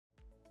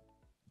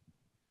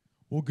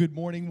Well, good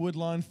morning,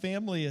 Woodlawn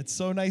family. It's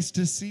so nice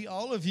to see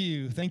all of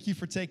you. Thank you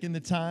for taking the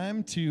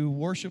time to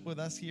worship with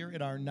us here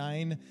at our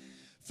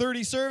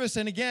 9:30 service.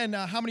 And again,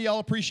 how many of y'all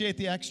appreciate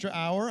the extra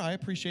hour? I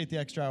appreciate the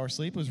extra hour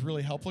sleep. It was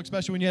really helpful,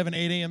 especially when you have an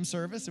 8 a.m.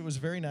 service. It was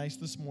very nice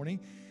this morning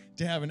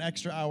to have an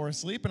extra hour of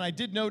sleep. And I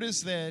did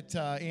notice that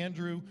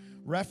Andrew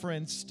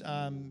referenced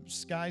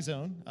Sky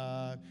Zone.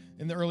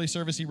 In the early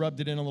service, he rubbed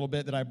it in a little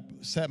bit that I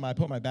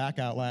put my back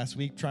out last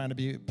week trying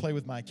to play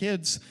with my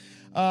kids.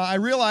 I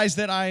realized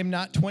that I am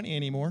not 20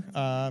 anymore.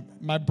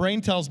 My brain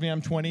tells me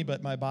I'm 20,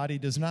 but my body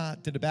does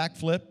not. Did a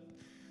backflip,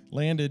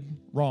 landed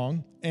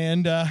wrong,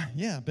 and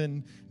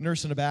been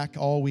nursing a back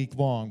all week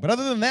long. But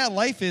other than that,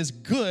 life is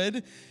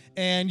good,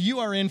 and you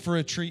are in for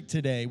a treat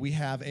today. We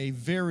have a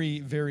very,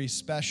 very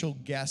special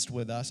guest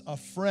with us, a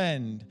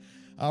friend,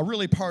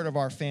 really part of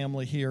our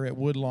family here at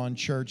Woodlawn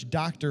Church.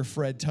 Dr.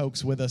 Fred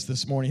Toke's with us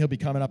this morning. He'll be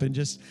coming up in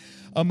just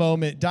a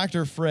moment.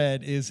 Dr.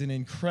 Fred is an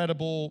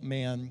incredible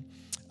man.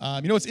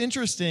 What's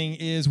interesting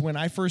is when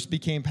I first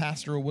became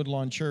pastor of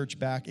Woodlawn Church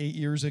back 8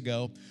 years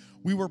ago,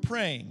 we were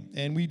praying,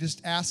 and we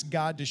just asked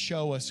God to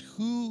show us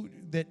who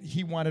that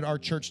he wanted our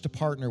church to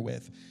partner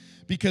with,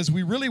 because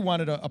we really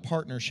wanted a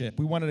partnership.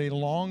 We wanted a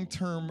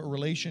long-term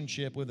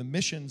relationship with a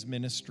missions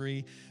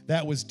ministry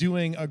that was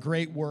doing a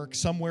great work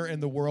somewhere in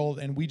the world,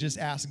 and we just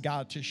asked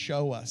God to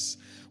show us.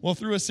 Well,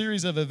 through a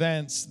series of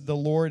events, the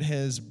Lord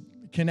has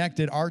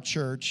connected our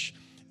church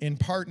in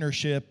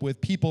partnership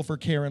with People for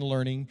Care and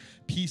Learning,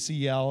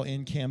 PCL,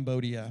 in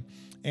Cambodia.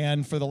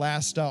 And for the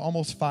last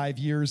almost 5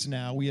 years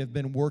now, we have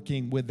been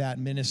working with that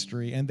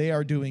ministry, and they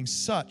are doing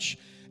such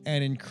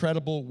an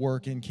incredible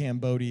work in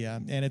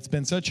Cambodia. And it's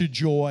been such a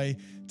joy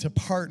to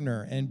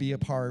partner and be a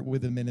part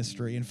with the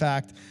ministry. In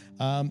fact,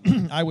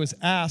 I was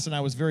asked, and I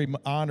was very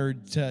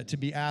honored to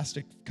be asked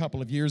a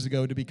couple of years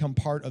ago to become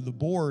part of the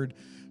board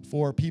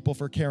for People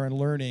for Care and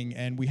Learning,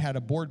 and we had a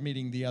board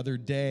meeting the other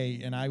day,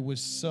 and I was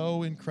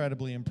so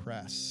incredibly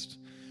impressed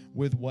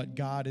with what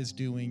God is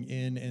doing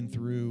in and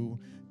through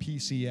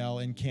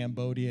PCL in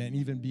Cambodia and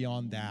even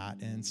beyond that,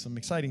 and some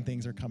exciting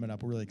things are coming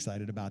up. We're really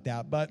excited about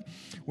that. But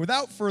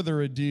without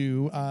further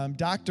ado,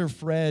 Dr.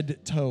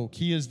 Fred Toke,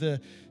 he is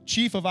the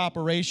Chief of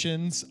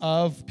Operations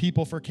of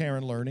People for Care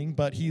and Learning,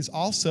 but he's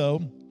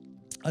also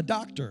a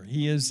doctor.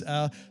 He is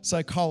a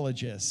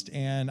psychologist,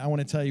 and I want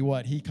to tell you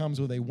what, he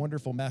comes with a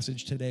wonderful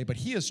message today, but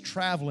he is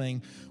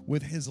traveling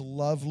with his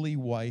lovely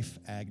wife,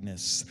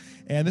 Agnes,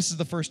 and this is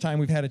the first time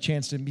we've had a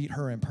chance to meet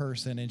her in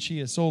person, and she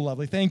is so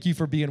lovely. Thank you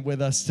for being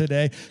with us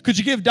today. Could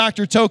you give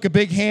Dr. Toke a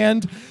big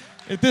hand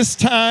at this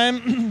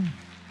time?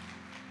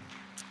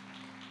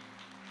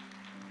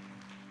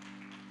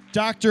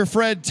 Dr.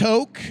 Fred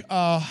Toke,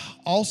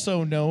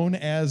 also known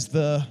as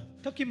the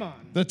Toke Man.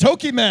 The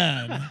Toke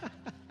Man.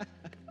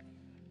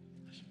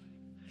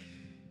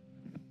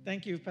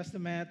 Thank you, Pastor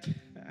Matt,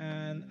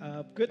 and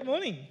good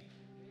morning.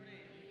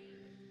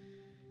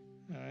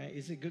 All right,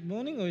 is it good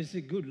morning or is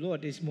it good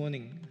Lord this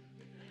morning?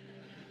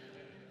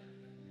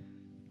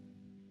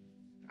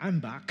 I'm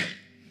back.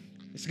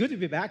 It's good to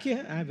be back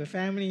here. I have a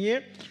family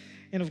here,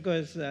 and of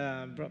course,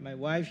 brought my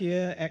wife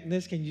here.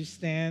 Agnes, can you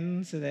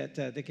stand so that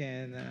they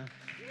can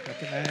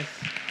recognize?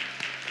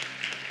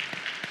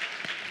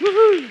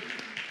 Woohoo!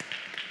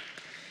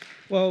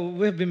 Well,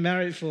 we've been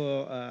married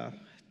for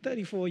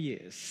 34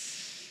 years.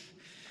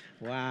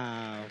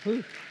 Wow.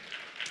 Whew.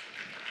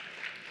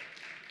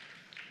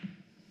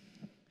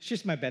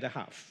 She's my better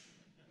half.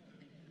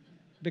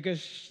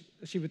 Because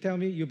she would tell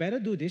me, you better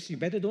do this, you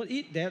better don't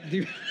eat that.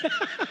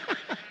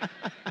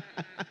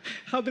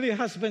 How many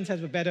husbands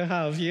have a better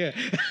half here?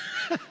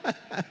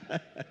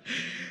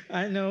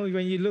 I know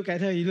when you look at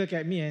her, you look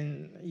at me,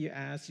 and you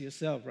ask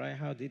yourself, right,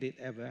 how did it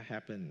ever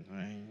happen?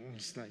 Right?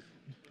 It's like,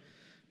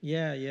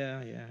 yeah,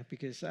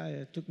 because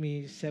it took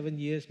me 7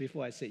 years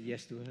before I said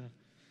yes to her.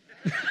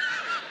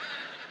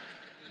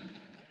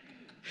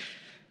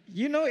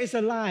 You know it's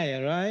a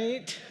lie,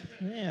 right?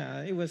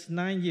 Yeah, it was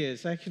 9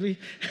 years, actually.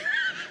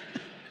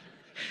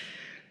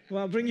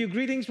 Well, I bring you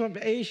greetings from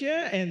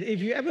Asia, and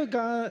if you ever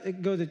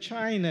go to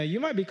China, you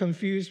might be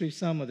confused with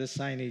some of the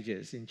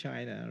signages in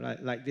China,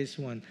 right? Like this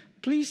one.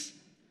 Please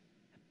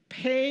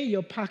pay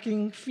your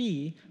parking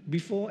fee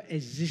before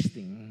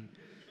existing.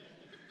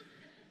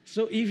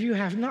 So if you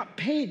have not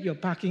paid your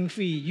parking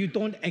fee, you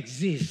don't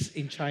exist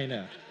in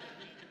China,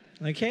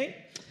 okay?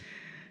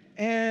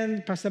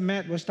 And Pastor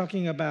Matt was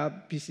talking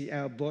about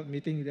PCL board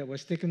meeting that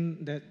was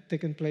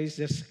taken place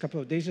just a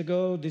couple of days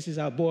ago. This is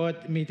our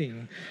board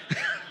meeting.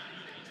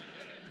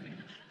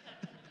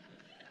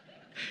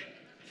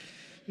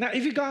 Now,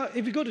 if you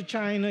go to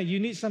China, you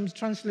need some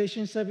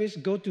translation service,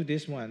 go to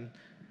this one.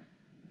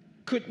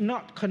 Could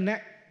not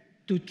connect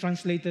to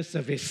translator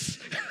service.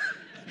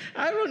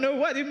 I don't know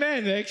what it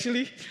meant,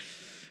 actually.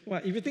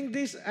 Well, if you think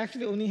this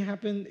actually only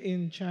happened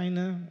in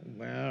China,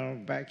 well,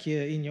 back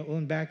here in your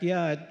own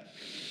backyard,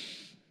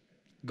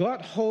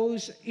 God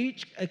holds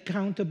each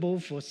accountable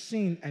for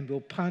sin and will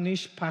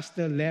punish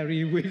Pastor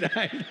Larry with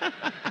that.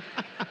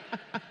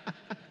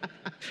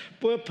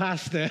 Poor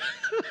pastor.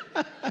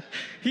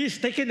 He's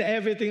taken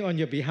everything on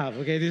your behalf,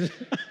 okay?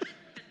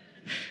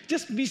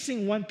 Just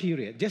missing one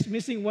period, just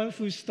missing one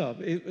full stop,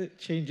 it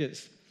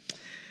changes.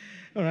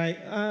 All right,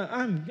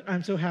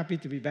 I'm so happy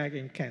to be back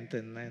in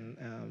Canton.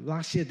 And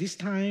last year, this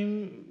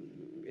time,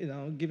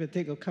 give or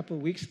take a couple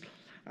of weeks,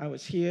 I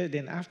was here.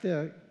 Then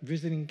after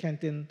visiting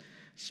Canton,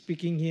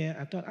 speaking here,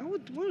 I thought I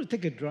would want to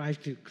take a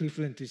drive to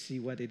Cleveland to see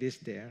what it is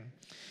there.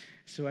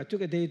 So I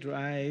took a day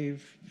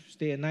drive,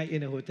 stay a night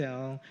in a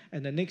hotel,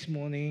 and the next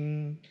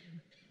morning,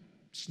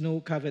 snow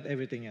covered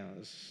everything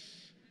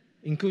else,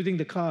 including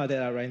the car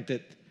that I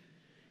rented.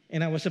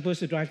 And I was supposed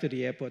to drive to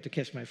the airport to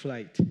catch my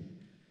flight.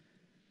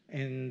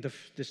 And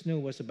the snow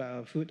was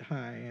about a foot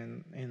high,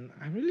 and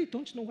I really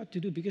don't know what to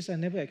do because I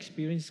never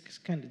experienced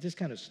this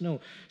kind of snow.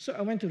 So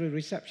I went to the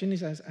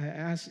receptionist. I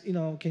asked,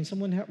 can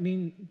someone help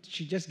me?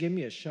 She just gave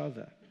me a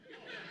shovel.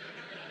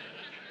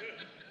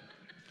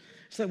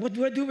 So what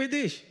do I do with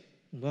this?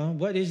 Well,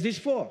 what is this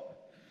for?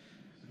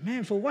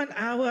 Man, for 1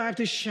 hour I have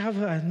to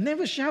shovel. I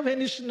never shoveled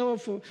any snow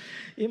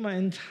in my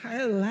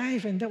entire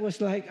life, and that was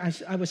like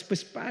I was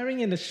perspiring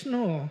in the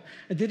snow.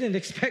 I didn't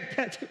expect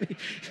that to be.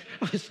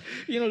 I was,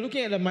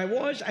 looking at my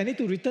watch. I need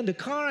to return the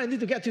car. I need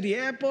to get to the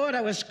airport.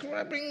 I was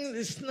scrubbing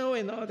the snow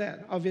and all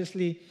that.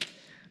 Obviously,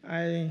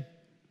 I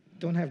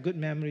don't have good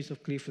memories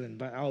of Cleveland,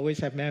 but I always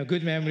have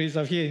good memories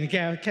of here in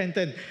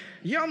Canton.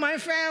 You're my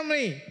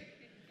family.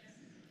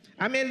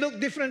 I may look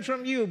different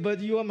from you, but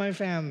you are my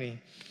family.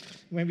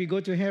 When we go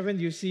to heaven,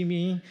 you see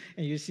me,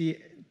 and you see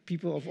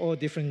people of all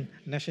different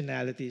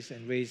nationalities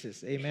and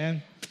races.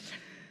 Amen?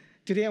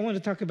 Today, I want to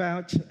talk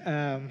about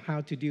how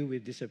to deal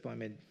with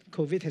disappointment.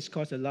 COVID has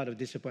caused a lot of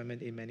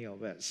disappointment in many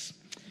of us.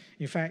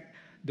 In fact,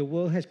 the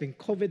world has been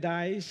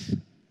COVIDized,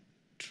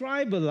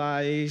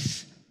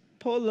 tribalized,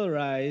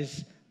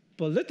 polarized,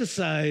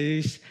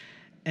 politicized,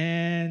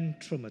 and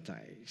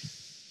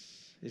traumatized.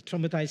 It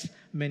traumatized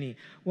many.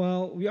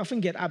 Well, we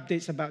often get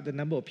updates about the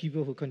number of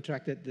people who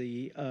contracted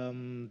the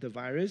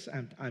virus.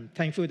 I'm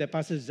thankful that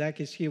Pastor Zach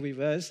is here with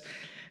us.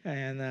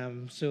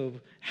 And so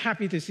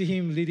happy to see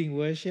him leading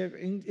worship.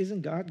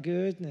 Isn't God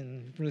good?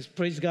 And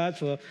praise God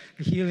for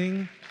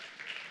healing.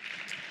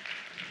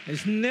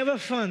 It's never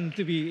fun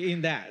to be in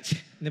that.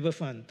 Never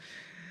fun.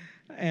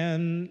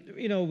 And,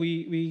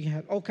 we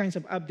have all kinds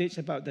of updates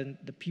about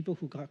the people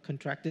who got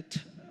contracted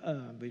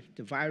with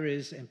the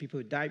virus and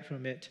people who died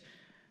from it.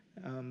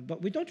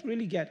 But we don't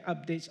really get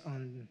updates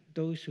on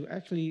those who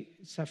actually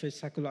suffer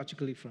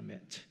psychologically from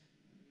it.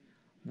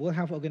 World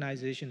Health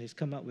Organization has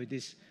come up with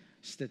these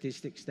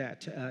statistics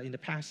that in the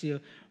past year,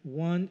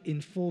 1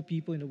 in 4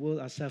 people in the world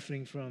are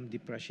suffering from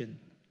depression.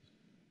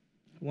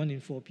 1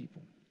 in 4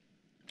 people.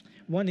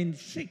 1 in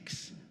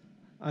 6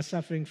 are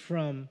suffering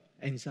from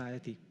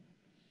anxiety.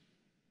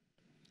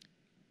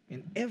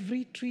 And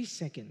every 3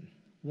 seconds,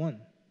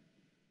 1,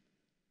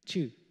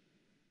 2,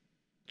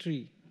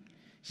 3,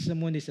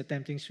 someone is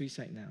attempting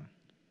suicide now.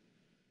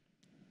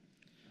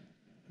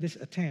 This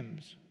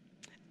attempts.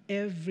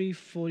 Every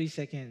 40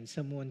 seconds,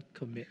 someone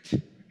commits.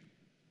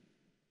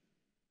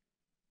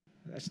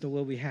 That's the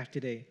world we have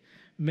today.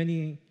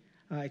 Many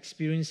are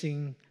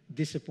experiencing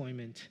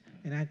disappointment.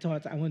 And I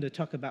thought I want to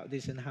talk about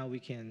this and how we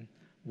can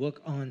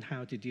work on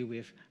how to deal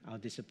with our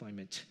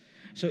disappointment.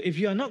 So if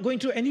you are not going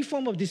through any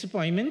form of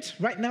disappointment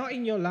right now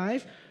in your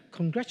life,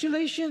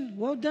 congratulations,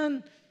 well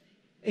done.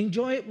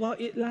 Enjoy it while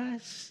it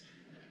lasts.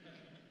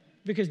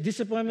 Because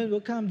disappointment will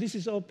come. This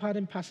is all part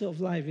and parcel of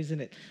life, isn't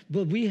it?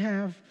 But we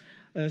have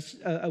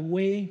a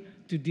way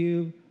to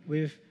deal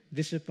with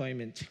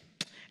disappointment.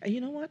 And you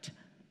know what?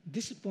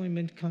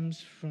 Disappointment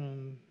comes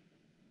from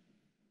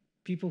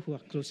people who are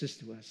closest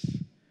to us.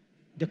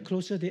 The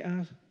closer they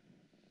are,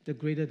 the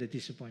greater the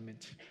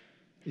disappointment,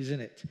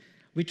 isn't it?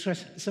 We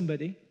trust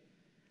somebody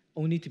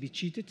only to be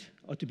cheated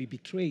or to be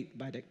betrayed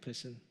by that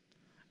person.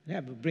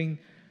 That will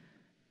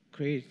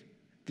create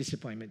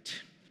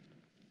disappointment.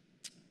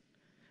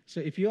 So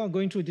if you are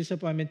going through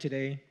disappointment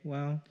today,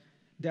 well,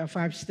 there are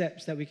 5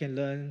 steps that we can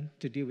learn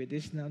to deal with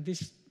this. Now,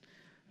 this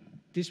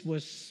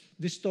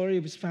story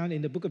was found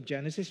in the book of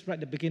Genesis, right at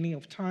the beginning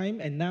of time,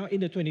 and now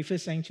in the 21st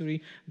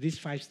century, these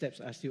 5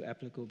 steps are still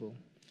applicable.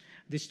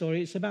 This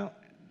story is about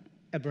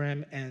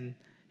Abraham and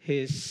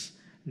his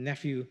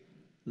nephew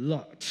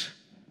Lot.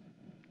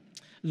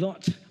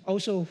 Lot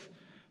also,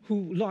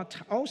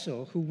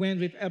 who went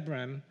with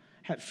Abraham,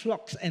 had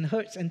flocks and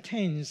herds and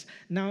tents.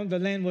 Now the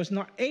land was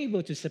not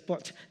able to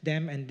support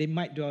them, and they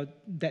might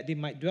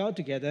dwell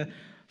together,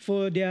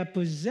 for their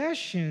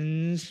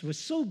possessions were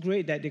so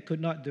great that they could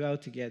not dwell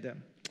together.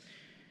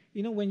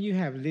 When you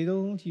have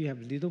little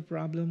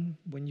problem.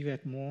 When you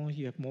have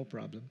more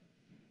problem.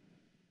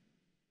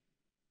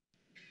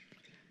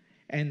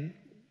 And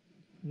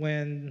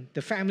when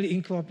the family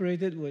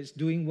incorporated was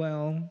doing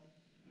well,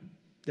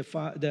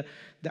 the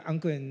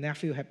uncle and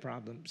nephew had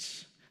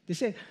problems. They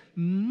said,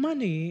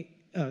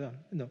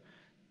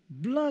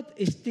 blood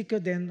is thicker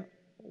than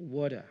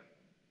water,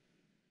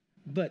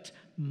 but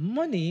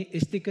money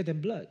is thicker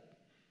than blood.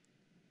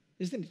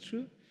 Isn't it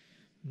true?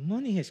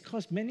 Money has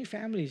caused many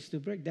families to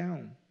break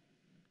down.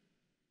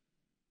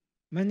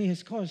 Money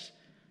has caused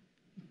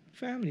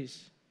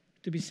families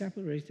to be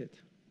separated.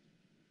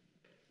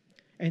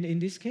 And in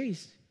this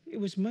case, it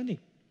was money.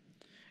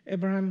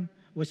 Abraham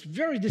was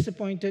very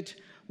disappointed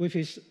with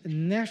his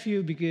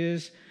nephew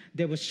because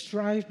there was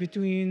strife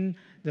between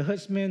the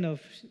herdsmen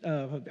of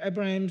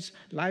Abraham's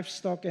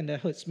livestock and the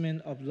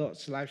herdsmen of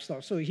Lot's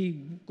livestock. So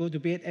he go to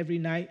bed every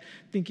night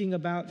thinking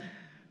about,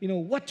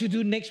 what to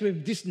do next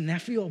with this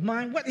nephew of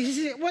mine. What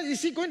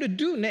is he going to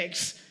do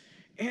next?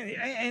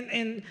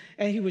 And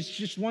he was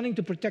just wanting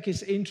to protect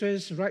his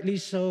interests, rightly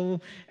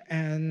so,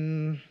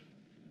 and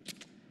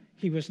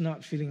he was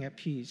not feeling at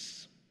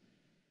peace.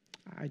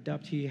 I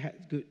doubt he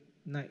had good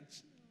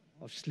nights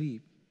of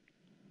sleep.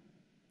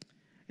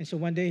 And so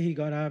one day he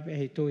got up and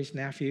he told his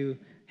nephew,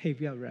 hey,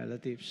 we are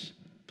relatives.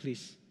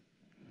 Please,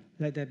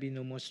 let there be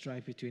no more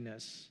strife between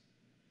us.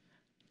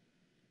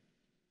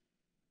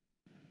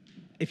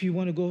 If you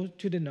want to go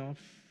to the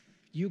north,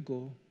 you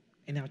go,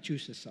 and I'll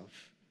choose the south.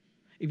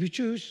 If you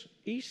choose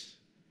east,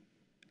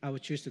 I will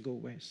choose to go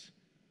west.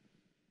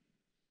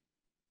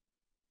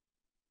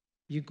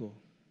 You go.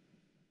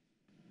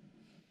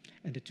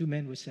 And the two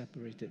men were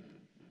separated.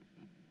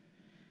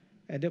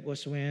 And that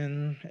was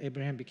when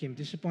Abraham became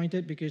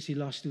disappointed because he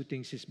lost two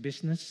things, his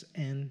business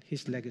and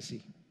his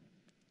legacy.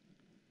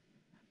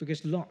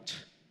 Because Lot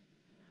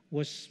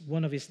was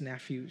one of his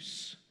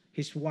nephews.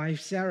 His wife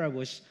Sarah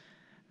was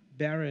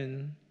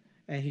barren,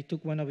 and he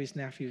took one of his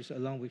nephews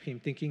along with him,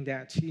 thinking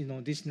that,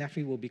 this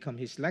nephew will become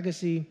his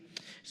legacy.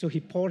 So he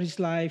poured his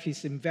life,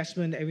 his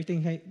investment,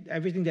 everything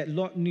that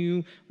Lot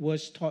knew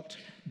was taught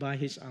by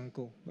his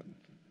uncle. But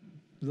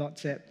Lot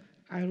said,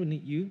 I don't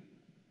need you.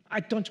 I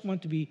don't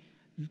want to be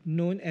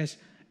known as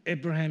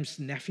Abraham's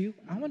nephew.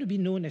 I want to be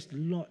known as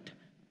Lot,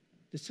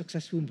 the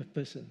successful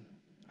person.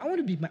 I want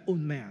to be my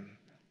own man.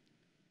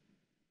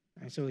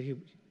 And so he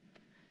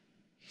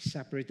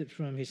separated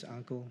from his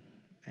uncle,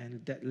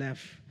 and that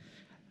left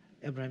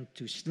Abraham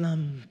to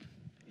slump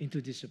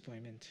into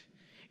disappointment.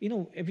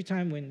 Every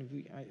time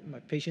when my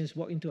patients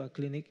walk into our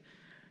clinic,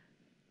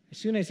 as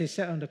soon as they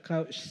sit on the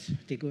couch,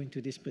 they go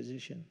into this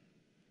position.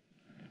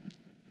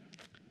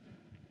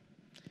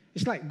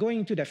 It's like going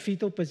into that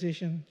fetal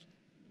position.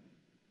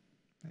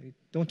 I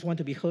don't want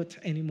to be hurt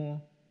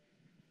anymore.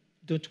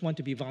 Don't want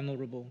to be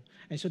vulnerable.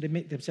 And so they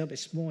make themselves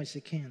as small as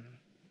they can.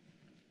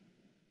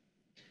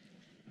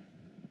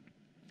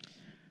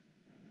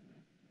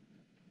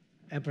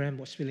 Abraham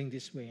was feeling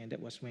this way, and that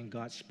was when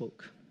God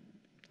spoke.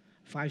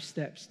 5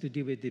 steps to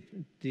deal with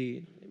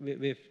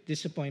with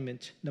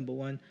disappointment. Number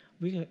 1,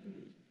 in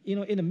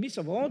the midst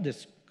of all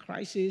this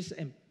crisis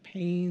and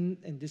pain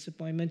and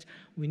disappointment,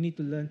 we need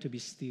to learn to be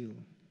still.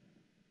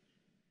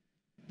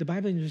 The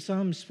Bible in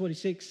Psalms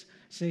 46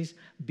 says,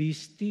 be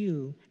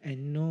still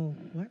and know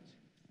what?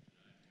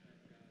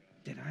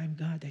 That I am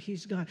God, that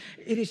He's God.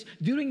 It is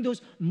during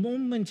those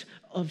moments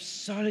of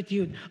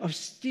solitude, of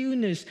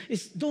stillness,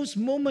 it's those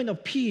moments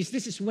of peace.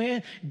 This is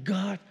where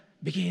God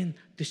began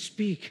to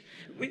speak.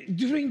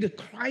 During the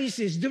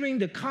crisis, during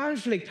the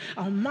conflict,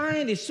 our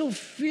mind is so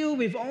filled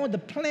with all the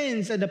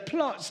plans and the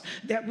plots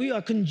that we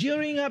are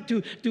conjuring up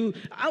to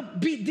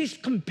outbeat this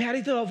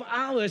competitor of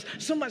ours,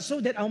 so much so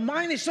that our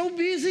mind is so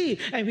busy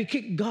and we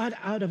kick God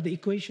out of the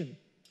equation.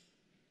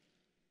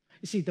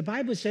 You see, the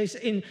Bible says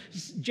in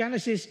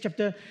Genesis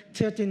chapter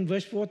 13,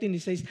 verse 14,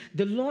 it says,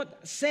 the Lord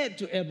said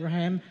to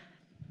Abraham,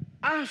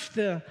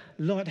 after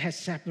Lot has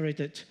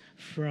separated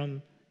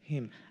from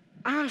him.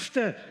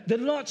 After the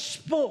Lord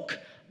spoke,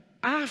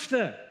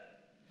 after.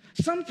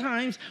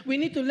 Sometimes we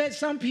need to let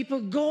some people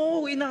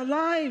go in our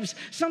lives.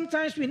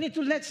 Sometimes we need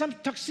to let some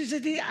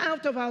toxicity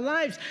out of our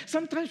lives.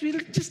 Sometimes we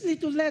just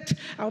need to let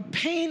our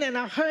pain and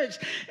our hurts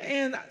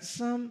and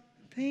some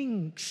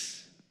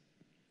things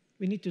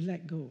we need to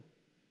let go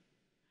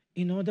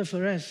in order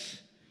for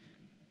us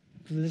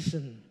to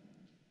listen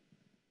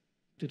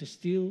to the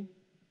still,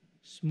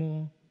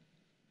 small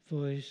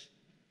voice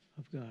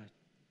of God.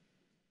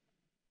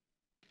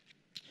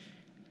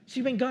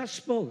 See, when God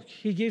spoke,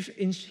 He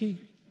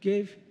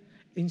gave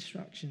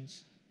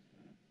instructions.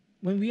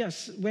 When we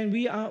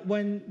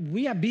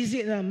are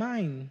busy in our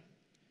mind,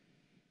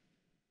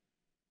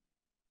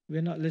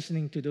 we're not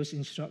listening to those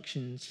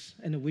instructions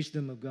and the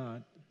wisdom of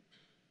God.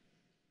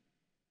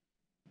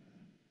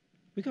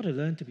 We got to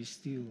learn to be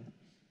still.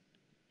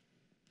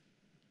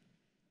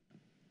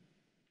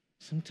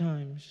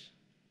 Sometimes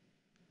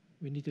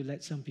we need to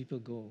let some people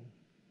go.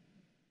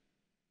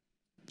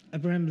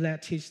 Abraham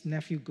let his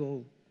nephew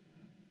go,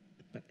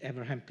 but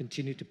Abraham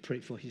continued to pray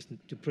for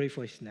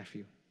his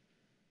nephew.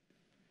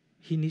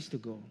 He needs to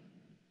go.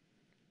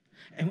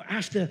 And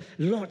after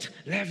Lot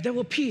left, there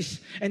was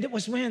peace. And that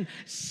was when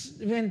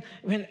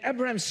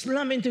Abraham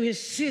slumped into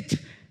his seat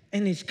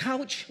and his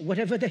couch,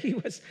 whatever that he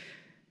was,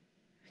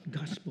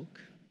 God spoke.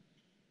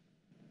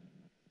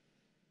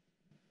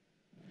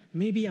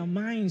 Maybe our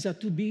minds are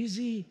too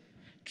busy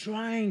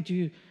trying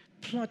to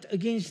plot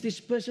against this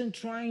person,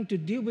 trying to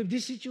deal with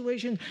this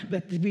situation,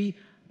 but we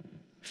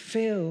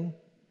fail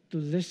to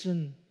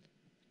listen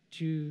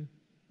to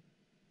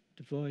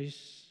the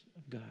voice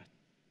of God.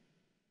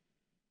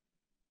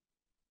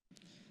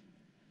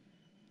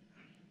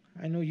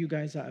 I know you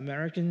guys are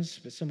Americans,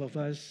 but some of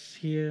us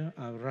here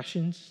are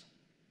Russians.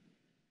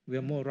 We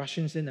are more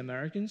Russians than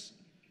Americans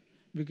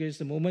because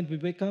the moment we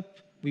wake up,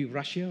 we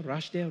rush here,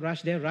 rush there,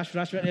 rush there,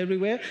 rush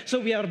everywhere. So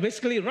we are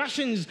basically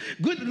Russians.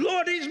 Good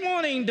Lord, it's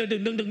morning.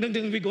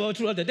 We go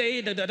throughout the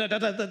day.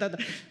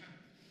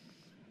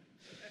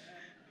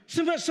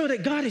 So much so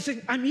that God is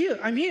saying, I'm here,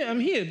 I'm here, I'm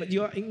here. But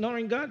you are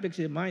ignoring God because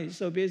your mind is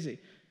so busy.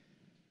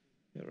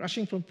 You're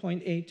rushing from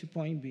point A to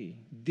point B,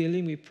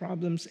 dealing with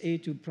problems A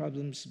to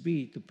problems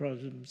B to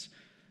problems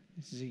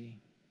Z.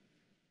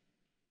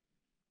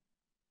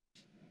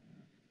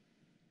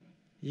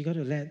 You got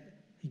to let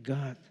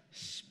God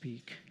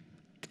speak.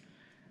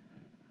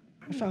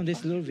 I found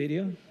this little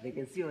video. They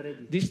can see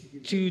already. These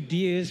two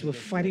deers were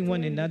fighting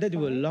one another. They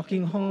were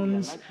locking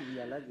horns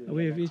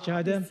with each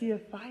other. See a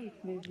fight,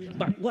 maybe.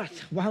 But what?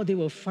 While they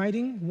were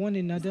fighting one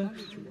another,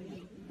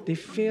 they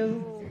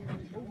failed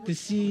to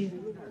see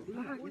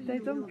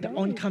the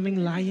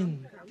oncoming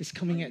lion is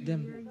coming at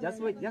them.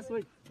 Just wait, just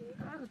wait.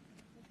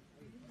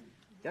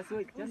 Just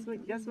wait, just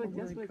wait, just wait,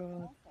 just wait.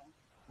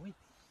 Wait.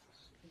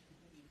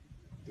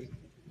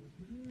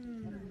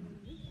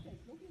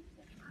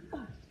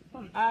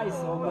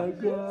 Oh my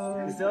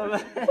God. It's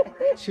over.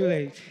 Too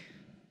late.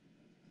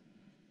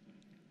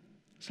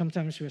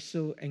 Sometimes we're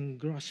so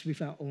engrossed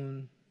with our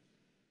own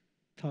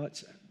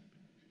thoughts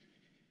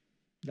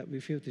that we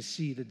fail to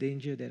see the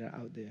danger that are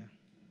out there.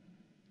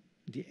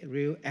 The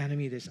real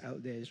enemy that's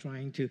out there is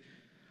trying to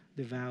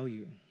devour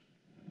you.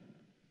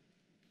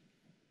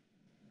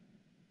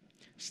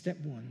 Step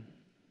one,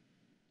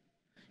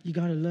 you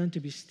got to learn to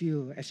be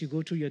still as you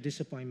go through your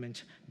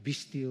disappointment. Be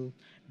still,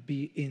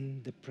 be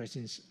in the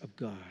presence of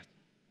God.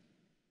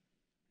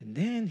 And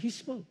then he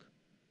spoke.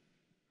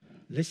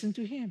 Listen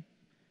to him.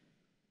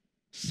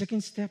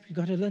 Second step, you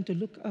got to learn to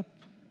look up.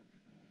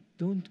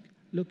 Don't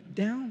look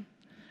down.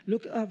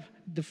 Look up.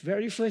 The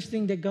very first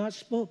thing that God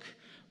spoke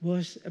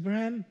was,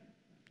 Abraham,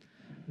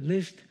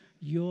 lift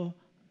your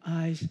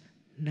eyes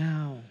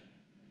now.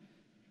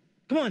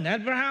 Come on,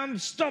 Abraham,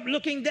 stop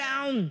looking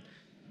down.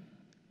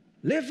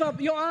 Lift up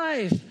your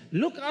eyes.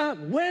 Look up.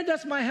 Where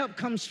does my help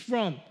come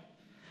from?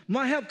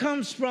 My help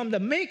comes from the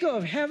maker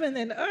of heaven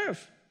and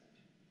earth.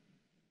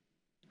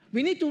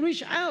 We need to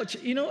reach out.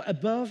 You know,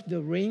 above the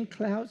rain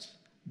clouds,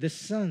 the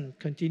sun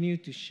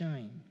continues to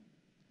shine.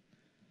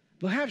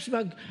 Perhaps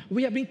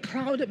we have been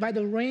clouded by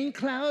the rain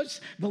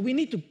clouds, but we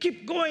need to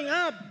keep going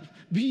up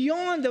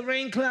beyond the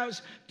rain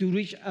clouds to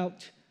reach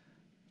out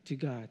to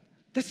God.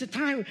 That's the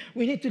time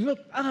we need to look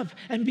up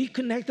and be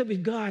connected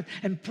with God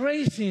and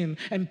praise Him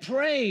and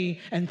pray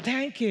and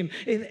thank Him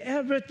in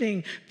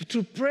everything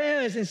through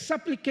prayers and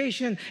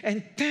supplication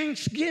and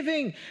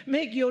thanksgiving.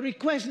 Make your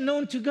request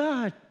known to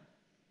God.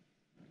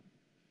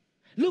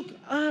 Look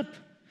up.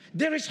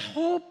 There is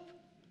hope.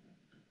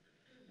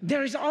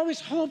 There is always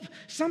hope.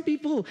 Some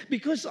people,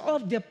 because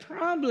of their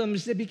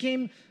problems, they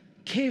became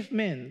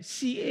cavemen,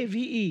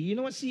 C-A-V-E. You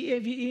know what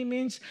C-A-V-E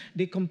means?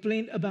 They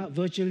complain about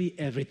virtually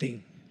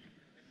everything.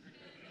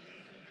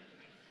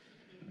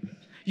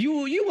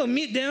 You will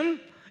meet them.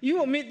 You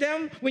will meet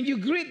them. When you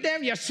greet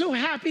them, you're so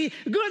happy.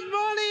 Good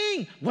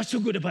morning. What's so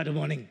good about the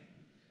morning?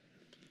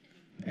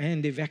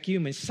 And they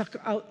vacuum and suck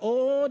out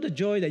all the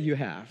joy that you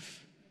have.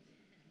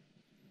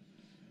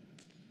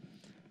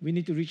 We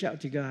need to reach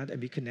out to God and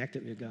be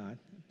connected with God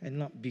and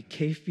not be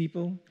cave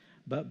people,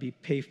 but be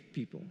paved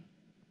people.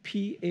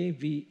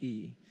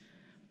 P-A-V-E.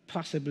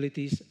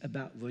 Possibilities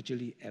about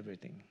virtually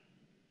everything.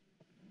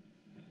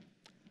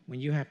 When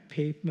you have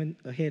pavement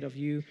ahead of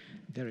you,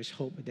 there is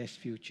hope, there's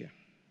future.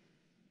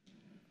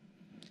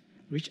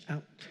 Reach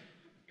out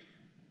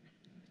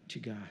to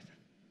God.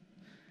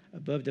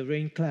 Above the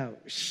rain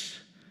clouds,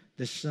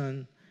 the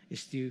sun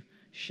is still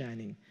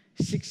shining.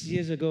 6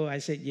 years ago, I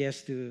said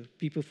yes to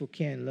People for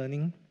Care and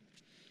Learning.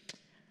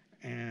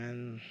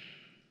 And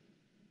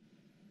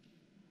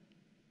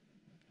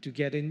to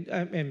get in,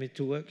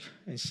 to work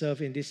and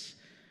serve in this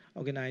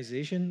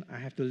organization, I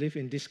have to live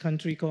in this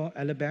country called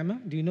Alabama.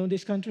 Do you know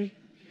this country?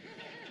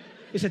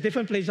 It's a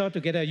different place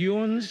altogether. You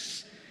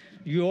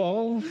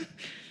all.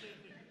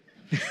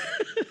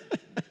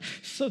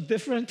 So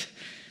different.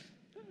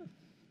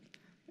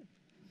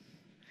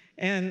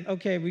 And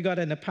okay, we got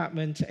an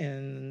apartment,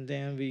 and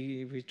then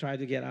we tried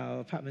to get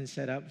our apartment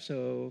set up.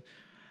 So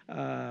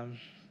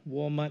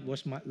Walmart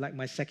was like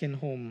my second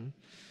home,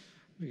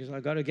 because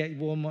I got to get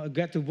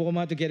to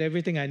Walmart to get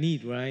everything I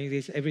need, right?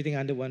 There's everything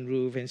under one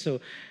roof. And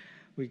so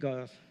we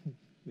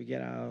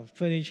get our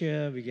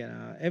furniture, we get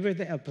our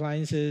everything,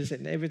 appliances,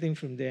 and everything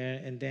from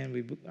there. And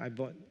then I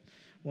bought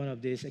one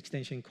of these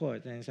extension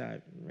cords, and I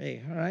said,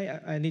 hey, all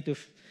right, I need to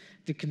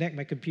connect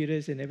my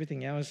computers and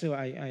everything else. So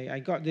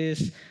I got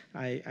this,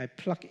 I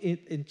plug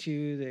it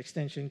into the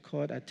extension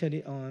cord, I turn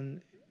it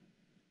on,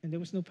 and there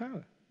was no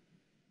power.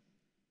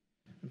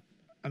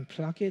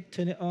 Unplug it,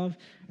 turn it off,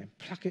 and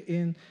plug it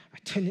in, I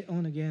turn it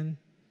on again.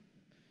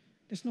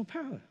 There's no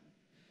power.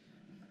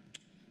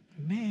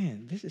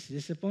 Man, this is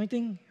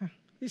disappointing.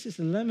 This is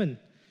a lemon.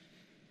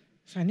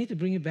 So I need to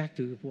bring it back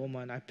to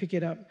Walmart. I pick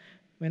it up.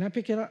 When I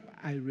pick it up,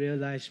 I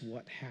realize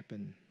what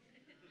happened.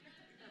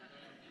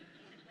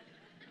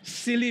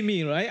 Silly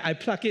me, right? I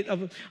pluck it up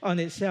on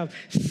itself.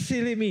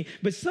 Silly me.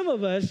 But some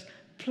of us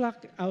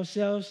pluck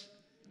ourselves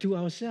to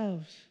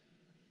ourselves.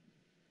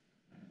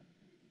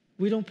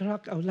 We don't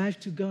pluck our life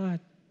to God.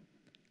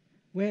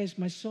 Where is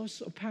my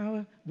source of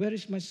power? Where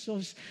is my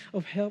source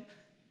of help?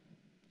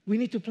 We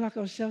need to pluck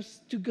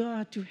ourselves to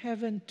God, to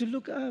heaven, to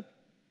look up.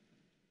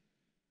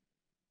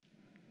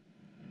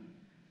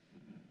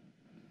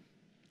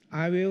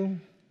 I will,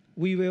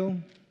 we will.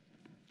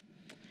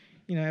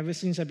 You know, ever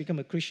since I become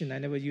a Christian, I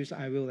never use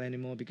I will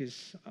anymore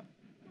because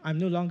I'm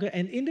no longer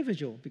an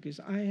individual because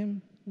I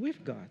am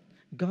with God.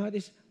 God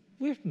is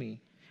with me.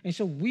 And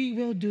so we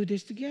will do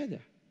this together.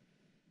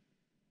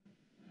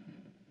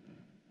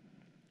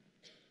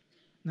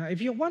 Now,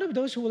 if you're one of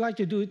those who like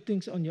to do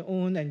things on your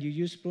own and you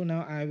use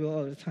pronoun I will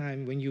all the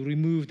time, when you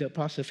remove the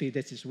apostrophe,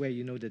 that is where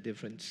you know the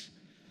difference.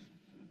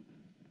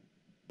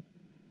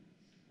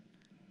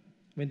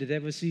 When the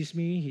devil sees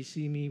me, he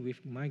sees me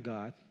with my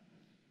God.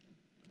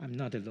 I'm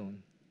not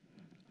alone.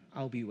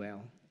 I'll be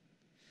well.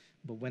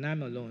 But when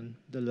I'm alone,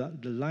 the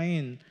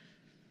lion,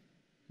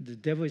 the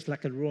devil is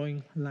like a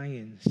roaring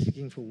lion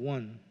seeking for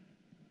one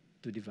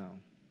to devour.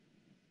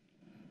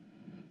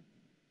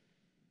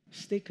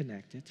 Stay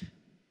connected.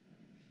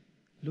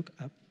 Look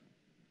up.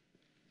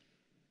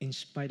 In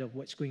spite of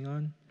what's going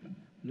on,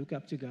 look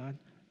up to God.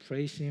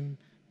 Praise Him.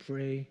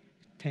 Pray.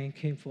 Thank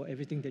Him for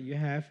everything that you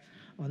have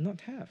or not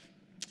have.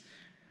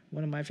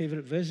 One of my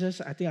favorite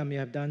verses, I think I may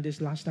have done this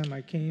last time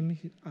I came.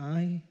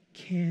 I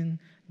can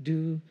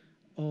do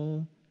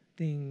all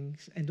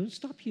things. And don't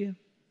stop here.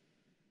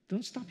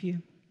 Don't stop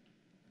here.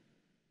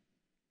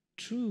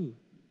 Through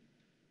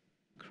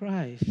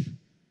Christ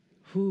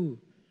who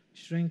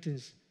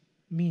strengthens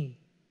me.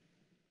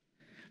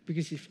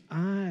 Because if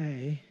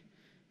I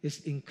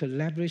is in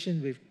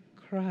collaboration with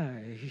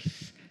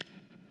Christ,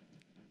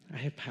 I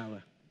have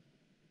power.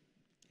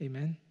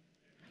 Amen?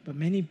 But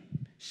many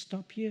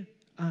stop here.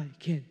 I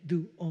can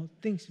do all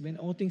things. When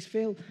all things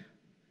fail,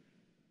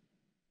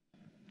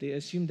 they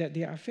assume that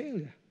they are a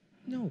failure.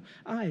 No,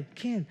 I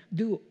can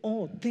do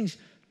all things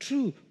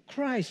through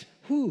Christ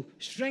who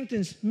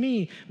strengthens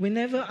me.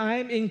 Whenever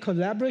I'm in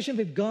collaboration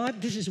with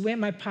God, this is where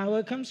my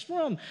power comes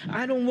from.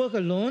 I don't work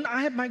alone.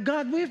 I have my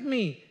God with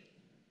me.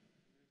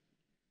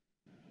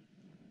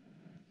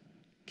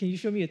 Can you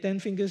show me your 10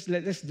 fingers?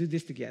 Let's do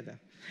this together.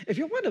 If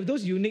you're one of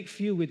those unique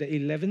few with the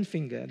 11th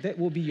finger, that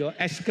will be your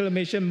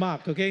exclamation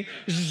mark, okay?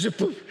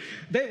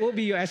 That will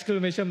be your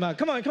exclamation mark.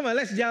 Come on,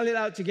 let's yell it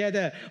out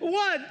together.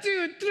 1,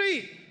 2,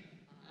 3.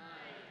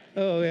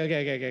 Oh,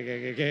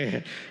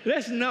 okay.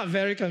 That's not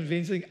very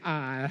convincing.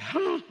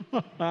 Come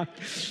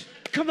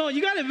on,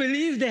 you got to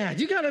believe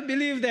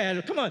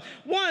that. Come on.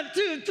 1,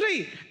 2,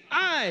 3.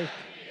 I.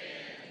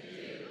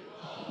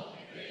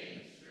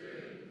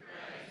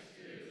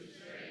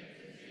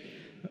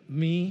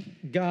 Me,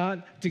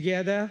 God,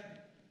 together,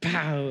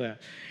 power.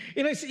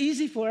 You know, it's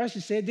easy for us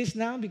to say this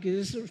now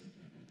because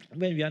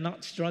when we are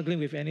not struggling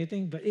with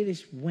anything, but it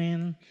is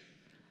when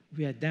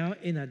we are down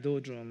in a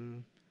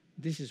doldrum,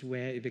 this is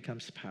where it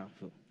becomes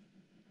powerful.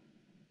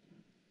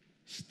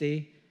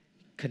 Stay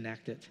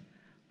connected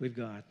with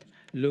God.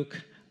 Look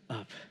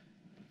up.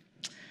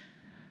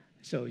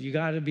 So you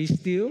got to be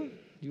still.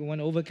 You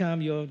want to overcome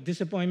your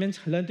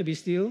disappointments, learn to be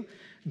still,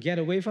 get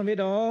away from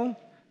it all.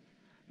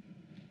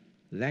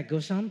 Let go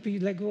of some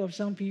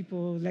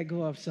people, let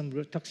go of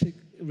some toxic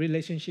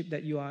relationship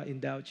that you are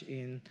indulged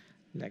in,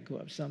 let go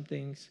of some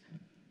things,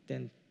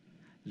 then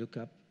look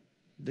up,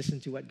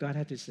 listen to what God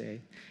had to say,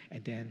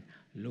 and then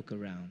look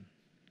around.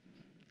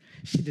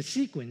 See, the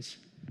sequence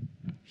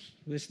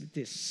was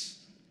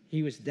this.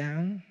 He was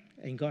down,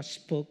 and God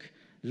spoke,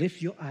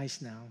 lift your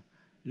eyes now,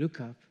 look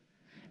up,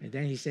 and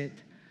then he said,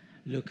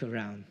 look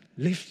around.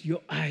 Lift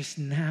your eyes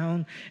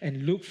now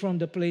and look from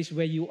the place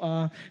where you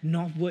are,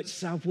 northward,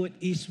 southward,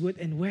 eastward,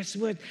 and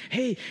westward.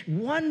 Hey,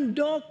 one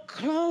door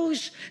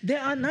closed.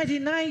 There are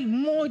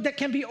 99 more that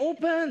can be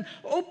opened.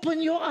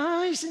 Open your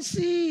eyes and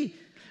see.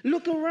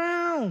 Look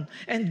around.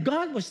 And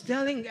God was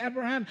telling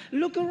Abraham,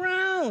 look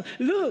around.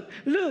 Look.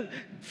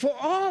 For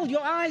all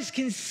your eyes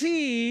can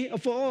see,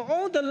 for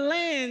all the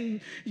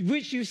land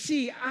which you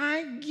see,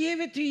 I give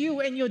it to you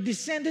and your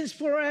descendants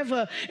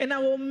forever. And I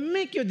will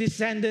make your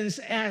descendants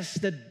as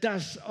the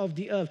dust of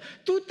the earth.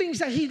 2 things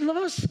that he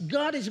lost,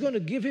 God is going to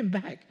give him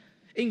back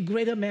in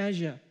greater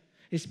measure.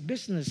 His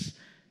business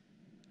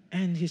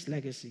and his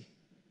legacy.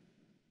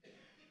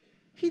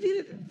 He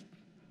did it.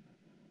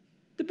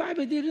 The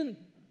Bible didn't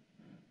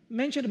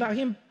mention about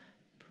him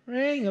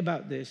praying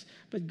about this.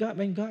 But God,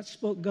 when God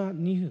spoke, God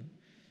knew.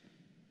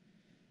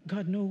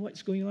 God knows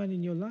what's going on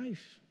in your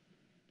life.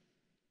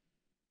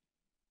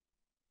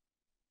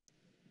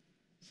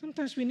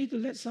 Sometimes we need to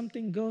let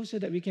something go so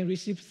that we can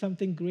receive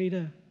something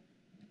greater.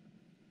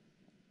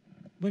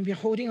 When we're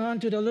holding on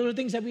to the little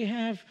things that we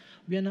have,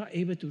 we are not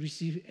able to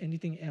receive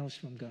anything else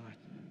from God.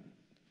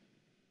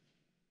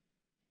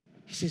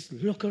 He says,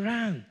 look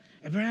around.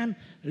 Abraham,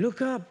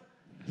 look up.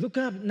 Look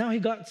up. Now he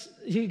got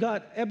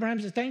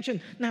Abraham's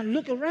attention. Now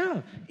look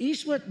around.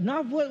 Eastward,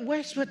 northward,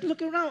 westward.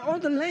 Look around. All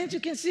the lands you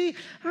can see,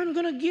 I'm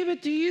going to give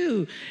it to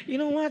you. You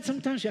know what?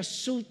 Sometimes you're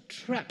so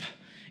trapped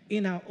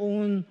in our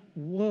own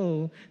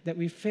world that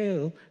we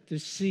fail to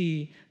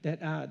see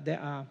that there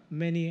are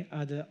many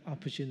other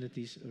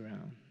opportunities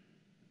around.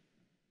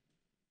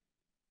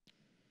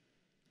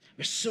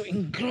 We're so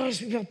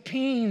engrossed with our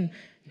pain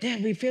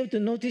that we fail to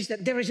notice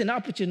that there is an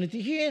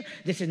opportunity here,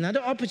 there's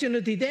another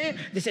opportunity there,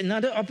 there's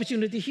another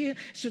opportunity here.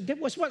 So that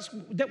was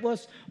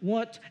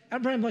what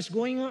Abraham was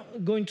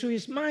going through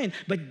his mind.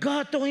 But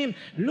God told him,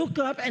 look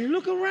up and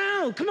look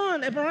around. Come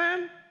on,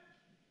 Abraham.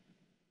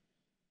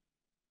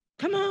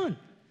 Come on.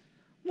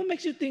 What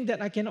makes you think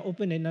that I cannot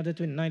open another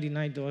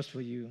 99 doors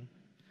for you?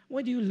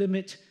 Why do you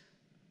limit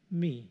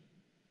me?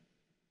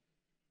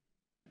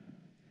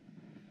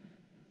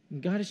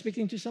 God is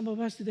speaking to some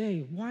of us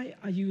today. Why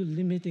are you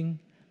limiting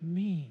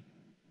me?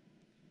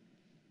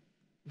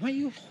 Why are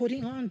you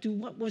holding on to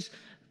what was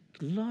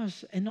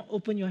lost and not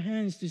open your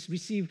hands to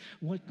receive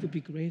what could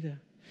be greater?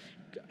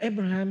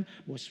 Abraham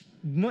was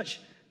blessed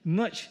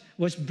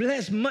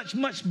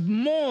much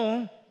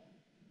more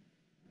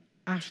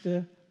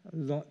after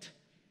Lot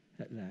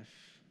had left.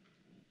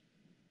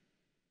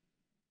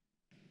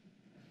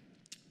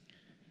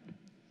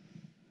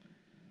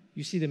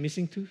 You see the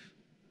missing tooth?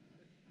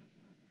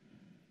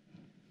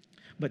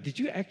 But did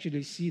you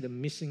actually see the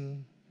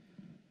missing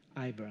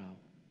eyebrow?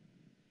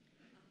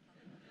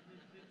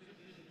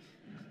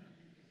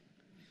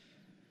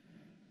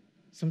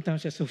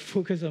 Sometimes we're so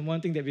focused on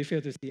one thing that we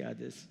fail to see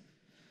others.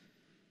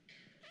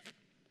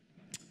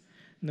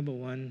 Number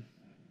 1,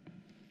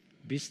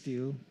 be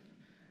still.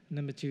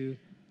 Number 2,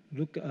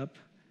 look up.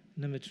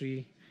 Number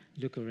 3,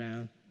 look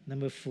around.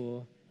 Number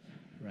 4,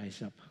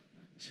 rise up.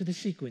 So the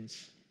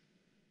sequence.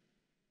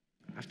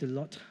 After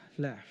Lot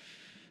left,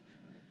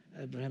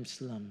 Abraham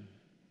slummed.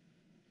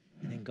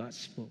 And then God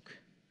spoke.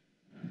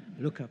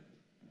 Look up.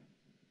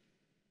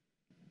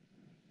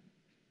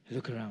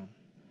 Look around.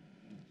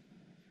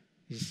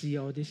 You see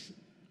all this?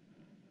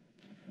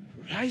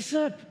 Rise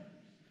up.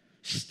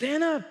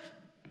 Stand up.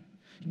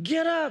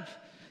 Get up.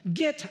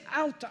 Get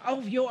out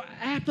of your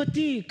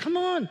apathy. Come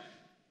on.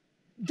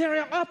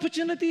 There are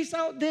opportunities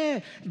out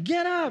there.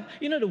 Get up.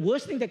 You know, the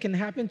worst thing that can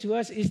happen to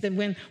us is that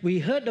when we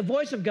heard the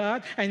voice of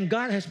God and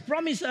God has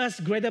promised us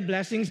greater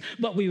blessings,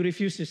 but we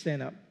refuse to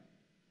stand up.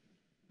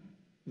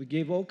 We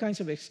gave all kinds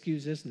of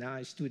excuses. Now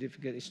it's too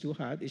difficult, it's too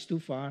hard, it's too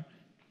far,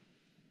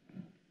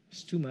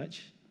 it's too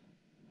much.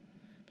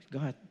 But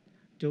God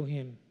told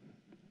him,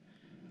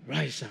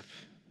 rise up.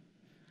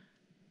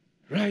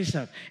 Rise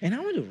up. And I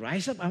want to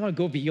rise up. I want to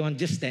go beyond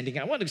just standing.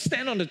 I want to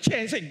stand on the chair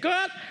and say,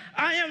 God,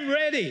 I am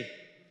ready.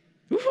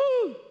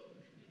 Woohoo!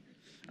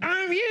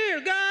 I'm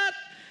here, God.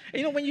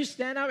 You know, when you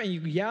stand up and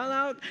you yell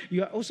out,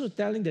 you are also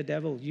telling the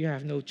devil, you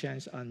have no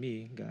chance on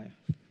me, God.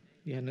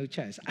 You have no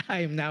chance.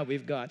 I am now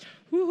with God.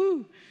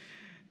 Woohoo!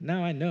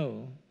 Now I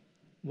know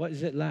what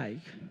is it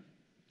like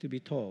to be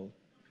tall.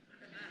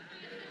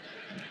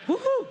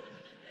 Woohoo!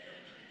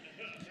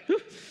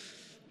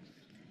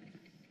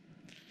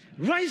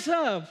 Rise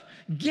up.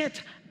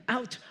 Get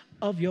out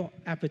of your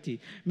apathy.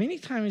 Many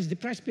times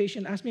depressed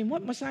patients ask me,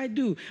 what must I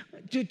do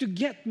to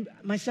get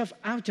myself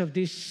out of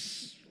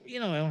this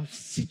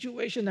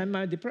situation and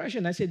my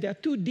depression? I said, there are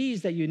 2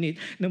 D's that you need.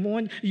 Number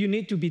 1, you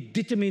need to be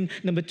determined.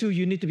 Number 2,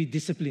 you need to be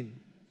disciplined.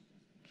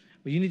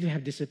 Well, you need to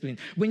have discipline.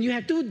 When you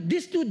have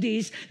these 2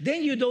 D's,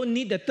 then you don't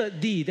need the 3rd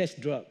D, that's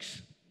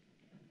drugs.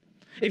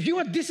 If you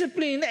are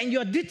disciplined and you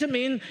are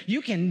determined,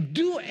 you can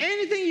do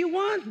anything you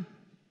want.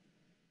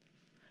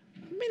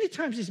 Many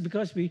times it's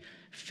because we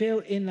fail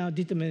in our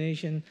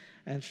determination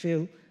and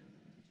fail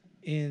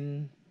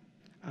in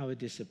our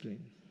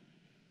discipline.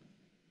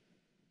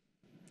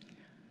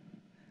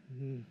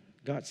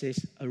 God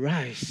says,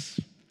 arise,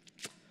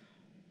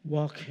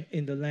 walk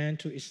in the land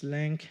to its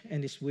length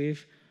and its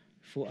width,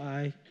 for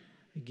I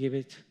give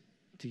it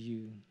to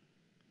you.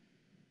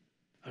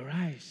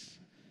 Arise.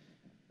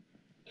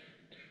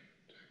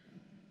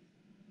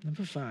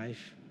 Number 5,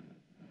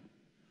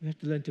 we have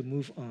to learn to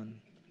move on.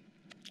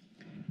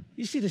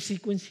 You see the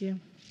sequence here?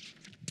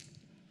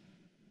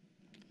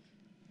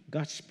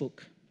 God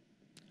spoke.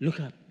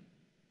 Look up.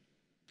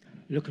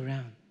 Look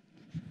around.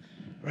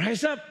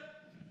 Rise up.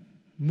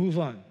 Move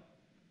on.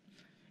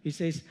 He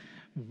says,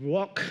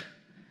 walk,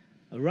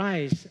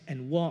 arise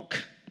and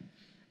walk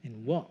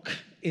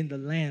in the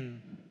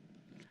land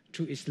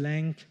to its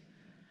length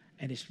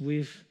and its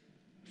width,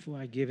 for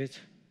I give it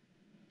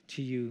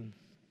to you.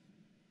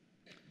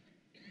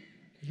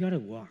 You got to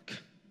walk.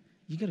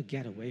 You got to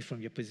get away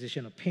from your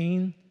position of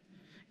pain.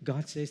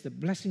 God says the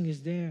blessing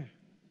is there.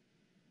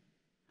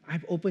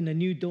 I've opened a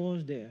new door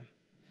there.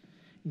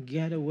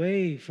 Get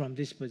away from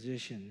this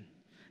position.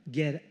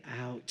 Get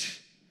out.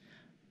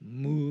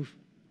 Move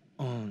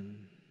on.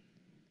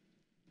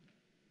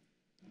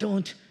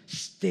 Don't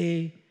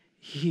stay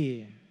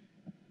here.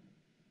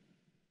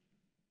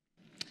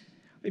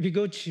 If you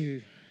go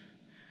to,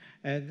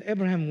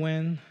 Abraham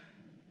went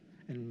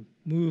and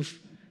moved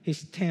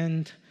his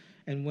tent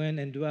and went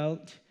and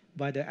dwelt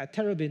by the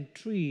terebinth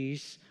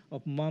trees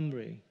of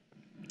Mamre.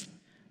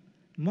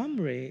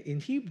 Mamre in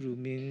Hebrew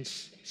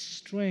means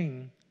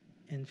strength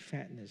and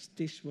fatness.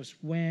 This was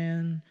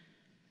when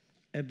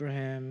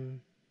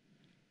Abraham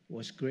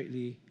was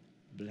greatly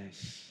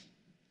blessed.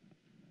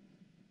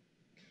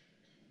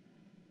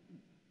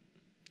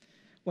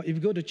 Well, if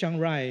you go to Chiang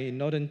Rai in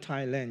northern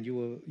Thailand,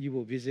 you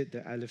will visit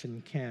the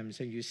elephant camps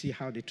and you see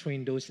how they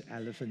train those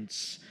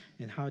elephants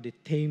and how they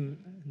tame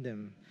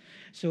them.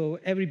 So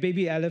every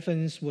baby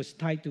elephant was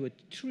tied to a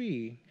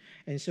tree,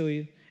 and so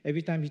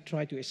every time he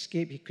tried to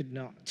escape, he could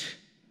not.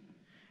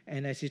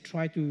 And as he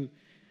tried to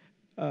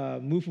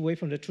move away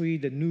from the tree,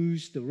 the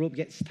noose, the rope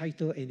gets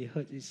tighter, and it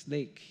hurt his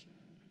leg.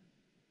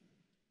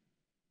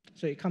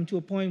 So it come to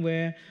a point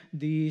where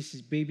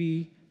these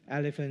baby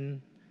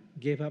elephant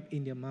gave up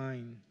in their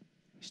mind.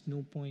 There's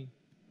no point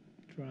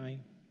trying.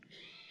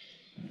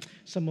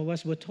 Some of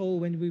us were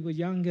told when we were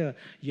younger,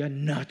 you're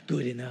not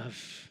good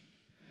enough.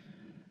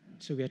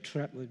 So we are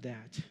trapped with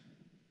that.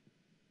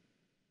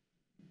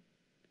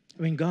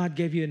 When God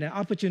gave you an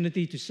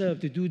opportunity to serve,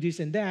 to do this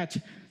and that,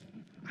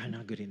 I'm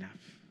not good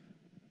enough.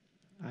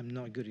 I'm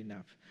not good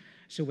enough.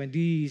 So when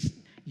these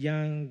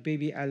young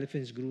baby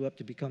elephants grew up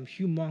to become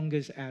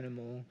humongous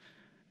animal,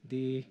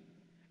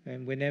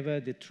 and whenever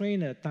the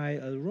trainer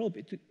tied a rope,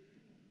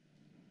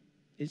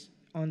 it's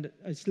on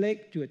its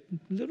leg to a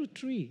little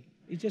tree.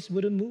 It just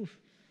wouldn't move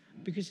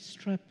because it's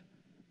trapped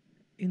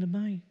in the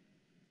mind.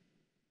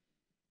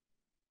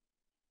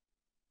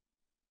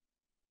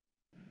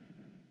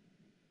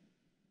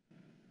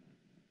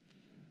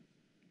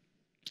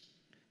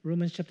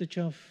 Romans chapter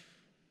 12,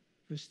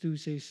 verse 2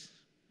 says,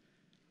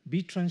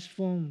 be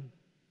transformed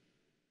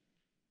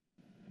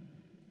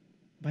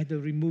by the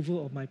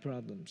removal of my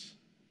problems.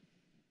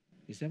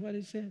 Is that what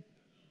it said?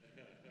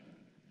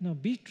 No,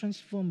 be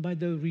transformed by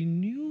the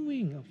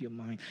renewing of your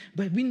mind.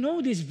 But we know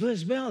this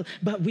verse well,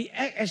 but we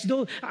act as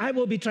though I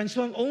will be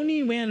transformed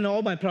only when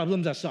all my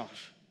problems are solved.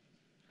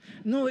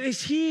 No,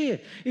 it's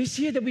here. It's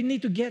here that we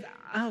need to get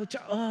out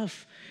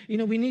of.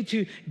 We need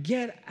to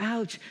get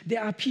out.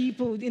 There are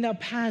people in our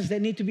past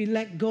that need to be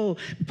let go.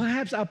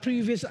 Perhaps our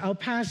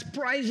past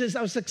prizes,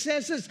 our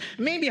successes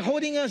may be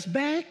holding us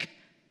back.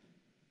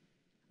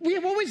 We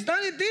have always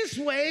done it this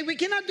way. We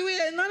cannot do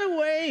it another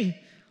way.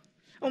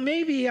 Or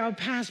maybe our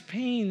past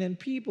pain and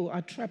people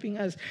are trapping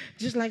us,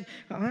 just like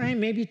I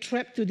may be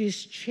trapped to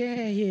this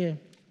chair here.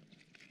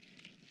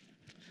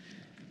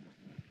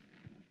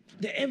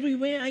 That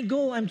everywhere I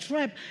go, I'm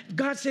trapped.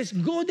 God says,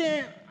 go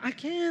there. I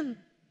can't.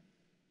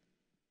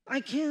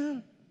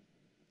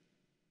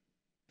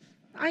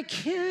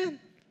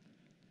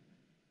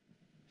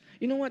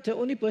 You know what? The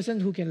only person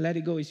who can let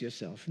it go is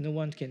yourself. No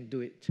one can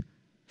do it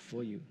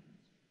for you.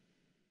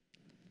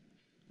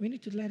 We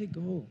need to let it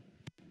go.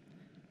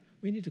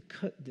 We need to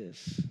cut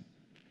this.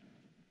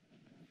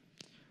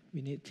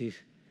 We need to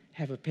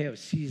have a pair of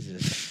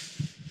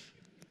scissors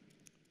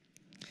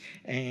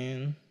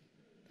and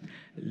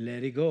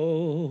let it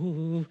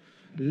go.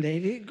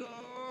 Let it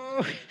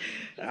go.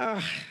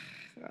 Let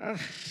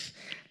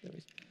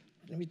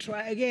me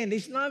try again.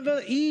 It's not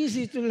very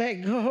easy to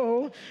let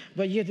go,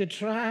 but you have to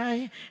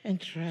try and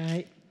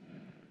try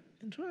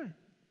and try.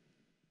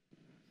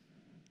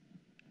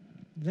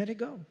 Let it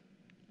go.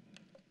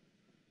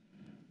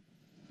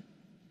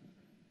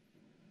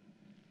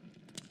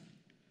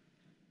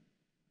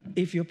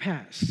 If your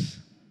past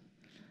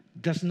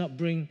does not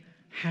bring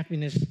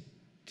happiness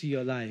to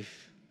your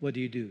life, what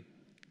do?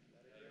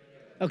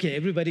 Okay,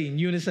 everybody in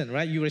unison,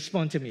 right? You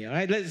respond to me, all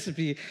right? Let's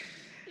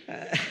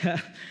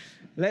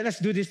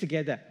do this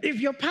together. If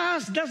your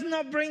past does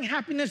not bring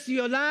happiness to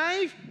your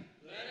life,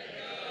 let it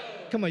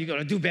go. Come on, you got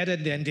to do better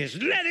than this.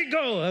 Let it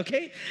go,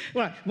 okay?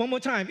 Right, one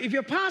more time. If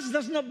your past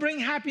does not bring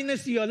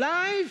happiness to your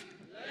life,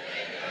 let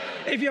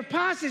it go. If your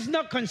past is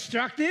not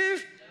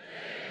constructive,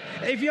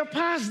 if your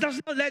past does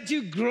not let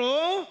you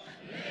grow,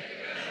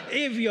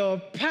 if your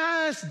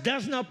past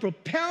does not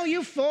propel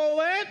you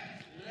forward,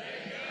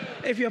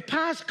 if your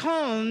past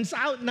cons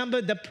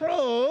outnumber the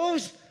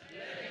pros,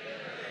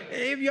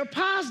 if your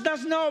past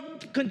does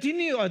not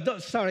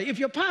if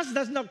your past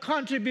does not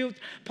contribute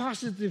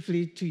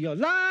positively to your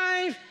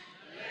life,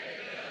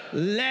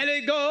 let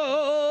it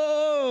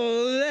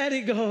go. Let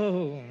it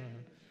go.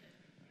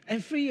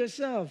 And free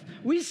yourself.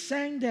 We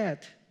sang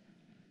that.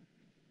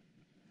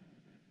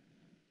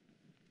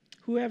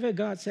 Whoever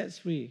God sets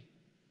free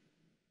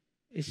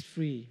is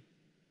free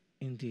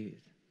indeed.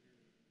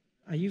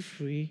 Are you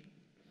free?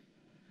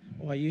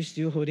 Or are you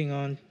still holding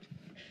on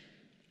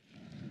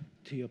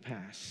to your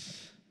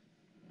past?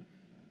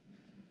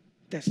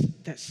 That's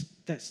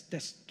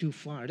too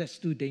far. That's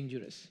too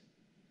dangerous.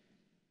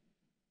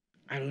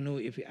 I don't know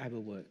if it ever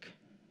work.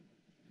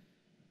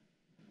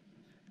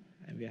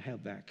 And we are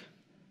held back.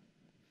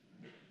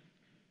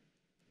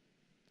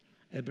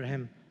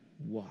 Abraham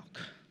walked.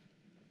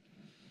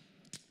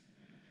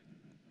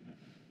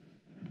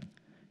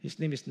 His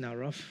name is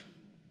Naroth.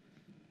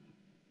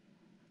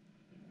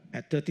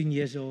 At 13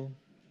 years old,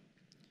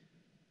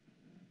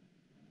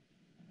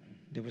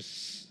 there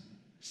was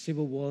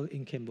civil war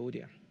in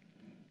Cambodia.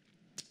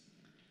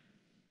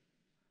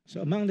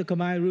 So among the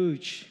Khmer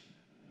Rouge,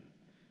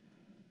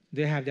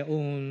 they have their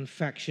own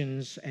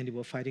factions and they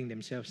were fighting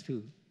themselves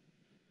too.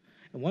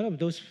 And one of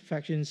those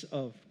factions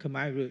of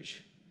Khmer Rouge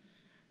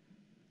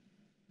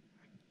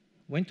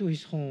went to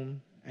his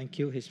home and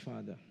killed his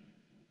father.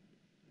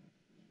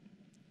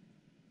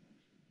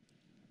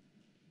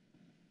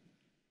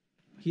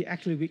 He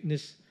actually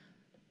witnessed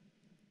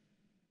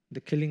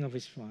the killing of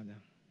his father.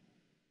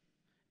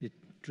 They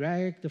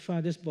dragged the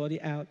father's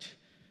body out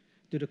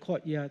to the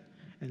courtyard,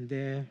 and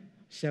there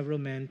several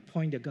men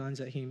point their guns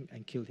at him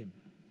and killed him.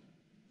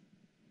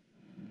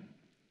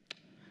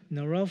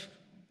 Narov's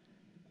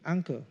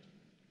uncle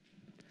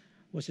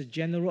was a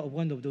general of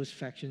one of those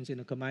factions in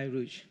the Khmer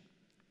Rouge.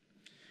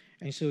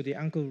 And so the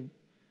uncle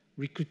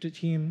recruited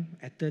him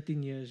at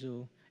 13 years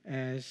old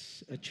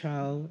as a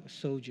child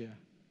soldier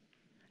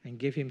and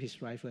gave him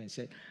his rifle and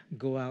said,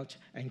 "Go out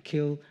and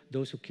kill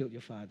those who killed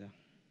your father.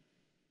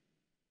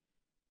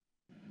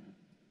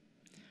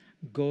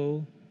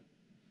 Go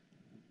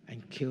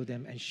and kill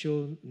them and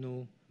show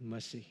no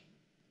mercy."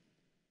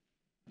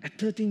 At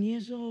 13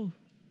 years old.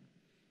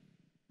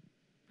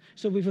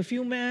 So with a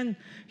few men,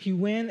 he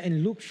went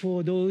and looked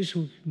for those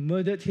who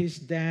murdered his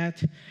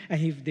dad,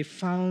 and they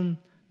found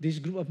this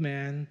group of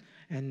men,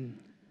 and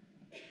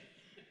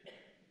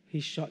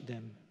he shot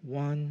them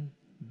one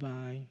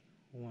by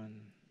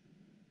one.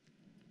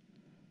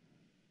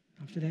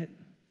 After that,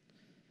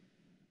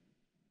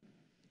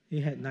 he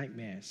had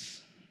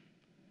nightmares.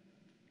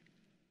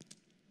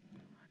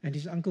 And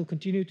his uncle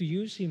continued to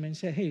use him and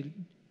said, "Hey,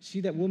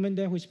 see that woman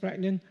there who's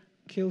pregnant?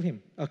 Kill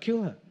him, or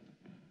kill her.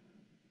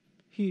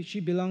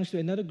 She belongs to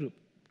another group.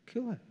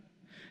 Kill her."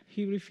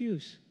 He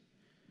refused.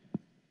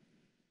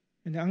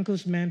 And the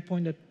uncle's man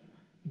pointed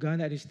a gun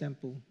at his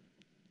temple.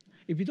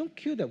 "If you don't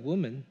kill that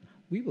woman,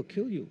 we will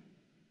kill you."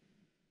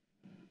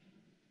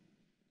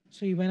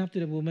 So he went up to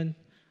the woman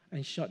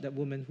and shot that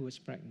woman who was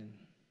pregnant.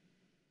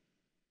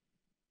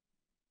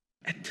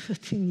 At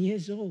 13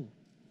 years old.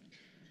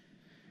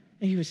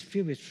 And he was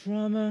filled with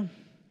trauma.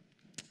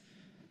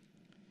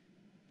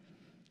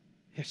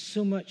 He had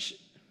so much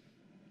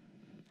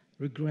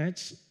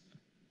regrets,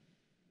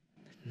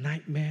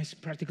 nightmares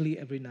practically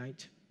every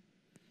night.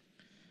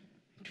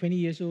 20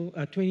 years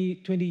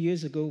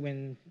ago,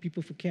 when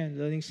People for Care and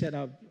Learning set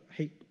up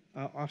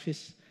our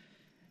office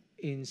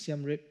in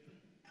Siem Reap,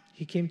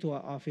 he came to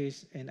our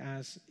office and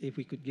asked if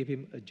we could give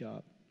him a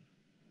job.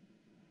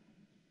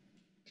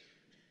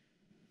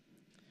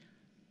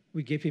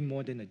 We gave him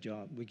more than a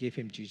job. We gave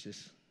him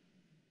Jesus.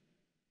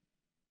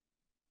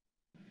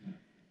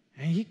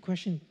 And he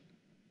questioned,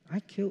 "I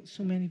killed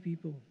so many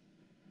people.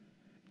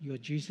 Your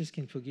Jesus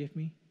can forgive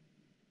me?"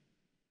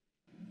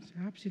 I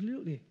said,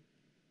 "Absolutely."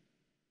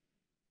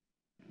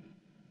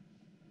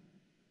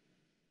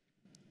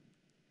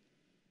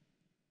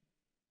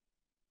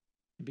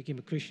 He became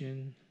a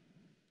Christian.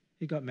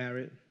 He got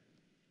married,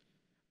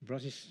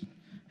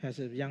 has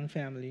a young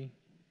family,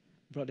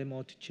 brought them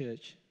all to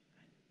church,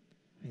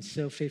 and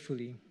served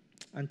faithfully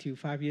until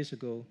 5 years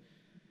ago,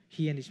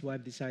 he and his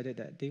wife decided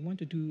that they want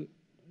to do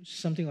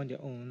something on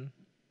their own,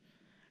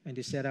 and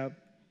they set up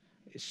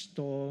a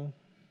store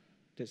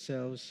that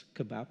sells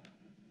kebab,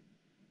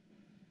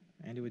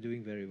 and they were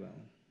doing very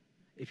well.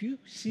 If you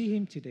see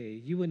him today,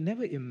 you would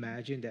never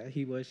imagine that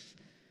he was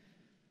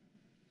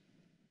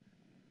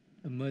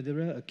a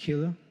murderer, a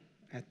killer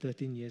at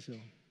 13 years old.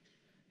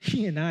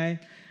 He and I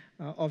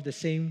are of the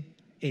same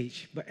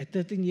age, but at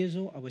 13 years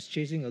old, I was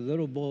chasing a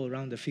little ball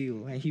around the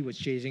field, and he was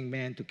chasing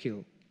man to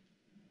kill.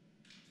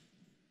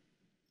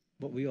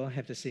 But we all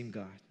have the same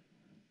God.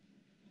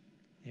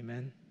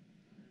 Amen.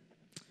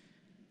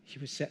 He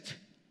was set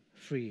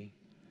free.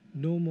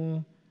 No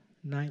more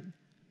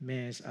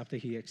nightmares after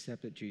he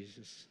accepted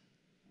Jesus.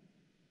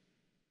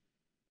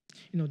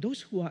 You know,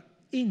 those who are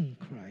in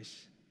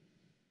Christ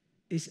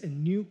is a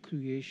new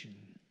creation.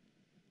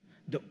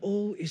 The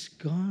old is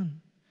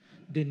gone.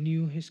 The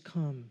new has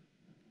come.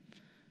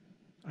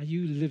 Are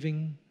you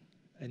living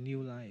a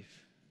new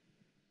life?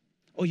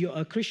 Or you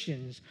are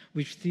Christians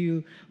which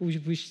still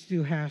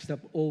has the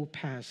old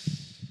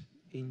past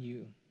in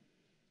you,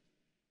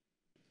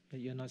 that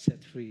you're not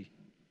set free?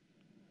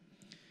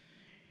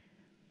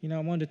 You know,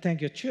 I want to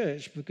thank your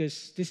church,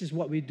 because this is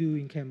what we do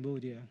in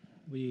Cambodia.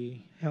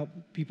 We help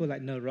people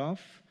like Narov.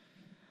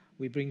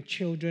 We bring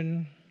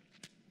children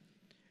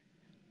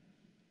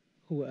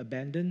who were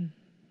abandoned.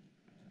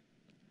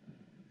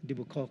 They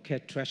were called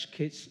cat trash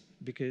kids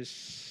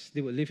because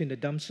they would live in the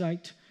dump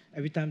site.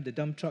 Every time the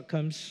dump truck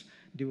comes,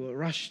 they will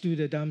rush to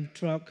the dump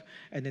truck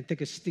and then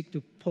take a stick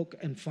to poke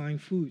and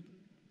find food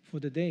for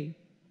the day.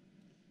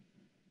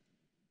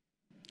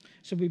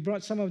 So we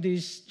brought some of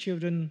these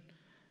children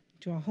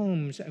to our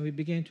homes, and we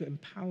began to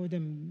empower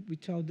them. We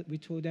told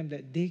them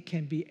that they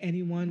can be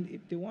anyone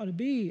if they want to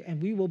be,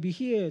 and we will be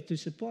here to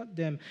support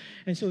them.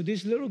 And so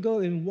this little girl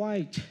in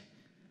white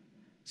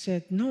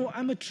said, "No,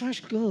 I'm a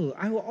trash girl.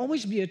 I will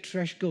always be a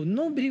trash girl.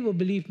 Nobody will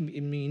believe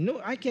in me.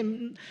 No, I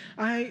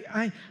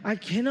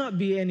cannot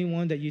be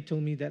anyone that you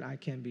told me that I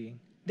can be."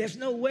 There's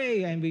no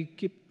way. And we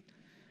keep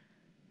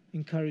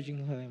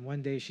encouraging her. And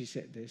one day she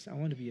said this, I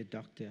want to be a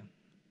doctor.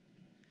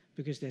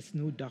 Because there's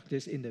no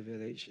doctors in the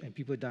village. And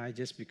people die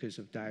just because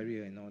of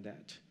diarrhea and all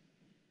that.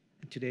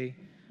 And today,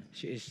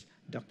 she is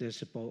Dr.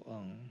 Sapo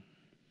Ong.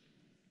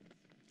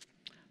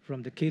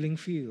 From the killing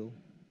field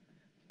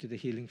to the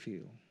healing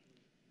field.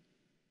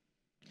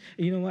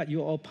 And you know what?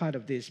 You're all part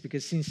of this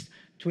because since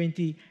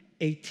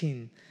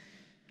 2018,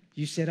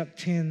 you set up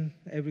 10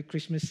 every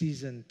Christmas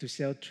season to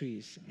sell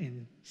trees.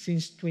 And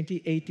since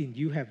 2018,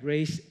 you have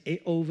raised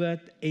over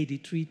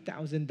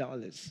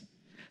 $83,000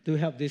 to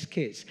help these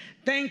kids.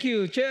 Thank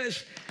you,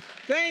 church.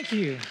 Thank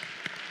you.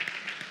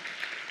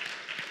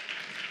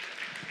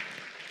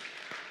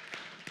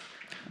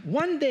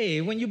 One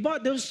day, when you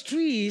bought those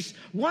trees,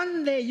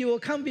 one day you will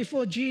come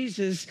before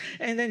Jesus,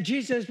 and then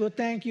Jesus will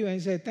thank you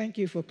and say, thank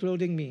you for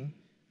clothing me.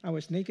 I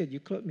was naked, you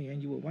clothed me,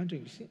 and you were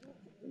wondering,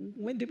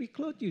 when did we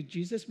clothe you,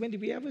 Jesus? When did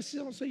we ever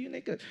saw you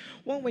naked?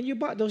 Well, when you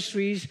bought those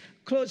trees,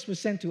 clothes were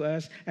sent to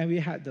us, and we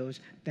had those.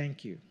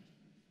 Thank you.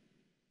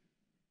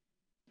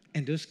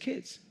 And those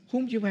kids,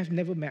 whom you have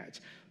never met,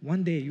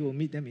 one day you will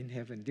meet them in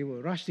heaven. They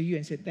will rush to you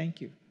and say,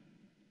 thank you.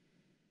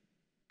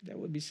 That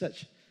would be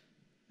such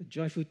a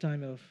joyful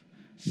time of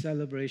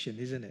celebration,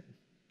 isn't it?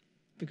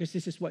 Because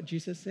this is what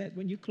Jesus said.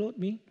 When you clothe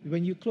me,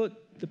 when you clothe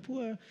the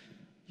poor,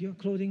 you're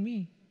clothing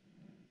me.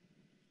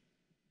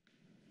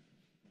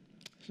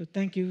 So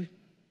thank you.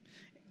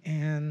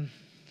 And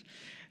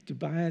to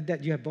buy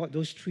that, you have bought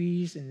those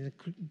trees, and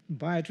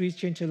buy a trees,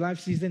 change your life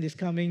season is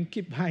coming.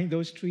 Keep buying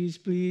those trees,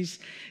 please.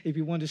 If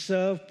you want to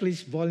serve,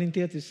 please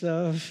volunteer to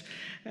serve.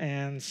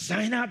 And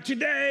sign up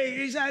today.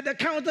 It's at the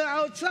counter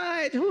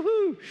outside.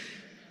 Woohoo!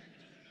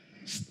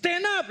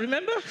 Stand up,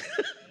 remember?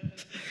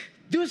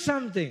 Do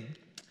something.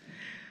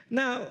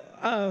 Now,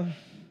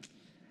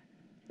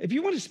 if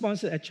you want to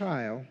sponsor a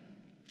child,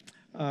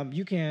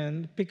 you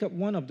can pick up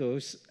one of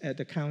those at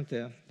the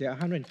counter. There are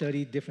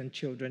 130 different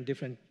children,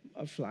 different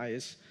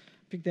flyers.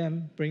 Pick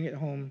them, bring it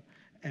home,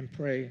 and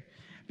pray.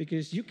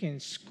 Because you can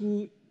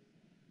school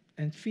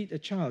and feed a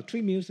child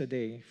 3 meals a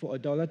day for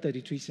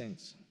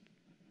 $1.33.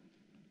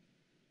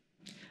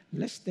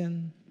 Less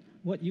than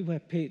what you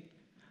have paid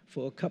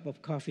for a cup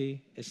of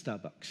coffee at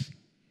Starbucks.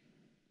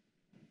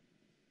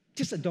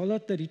 Just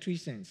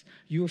 $1.33.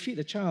 You will feed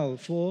a child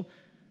for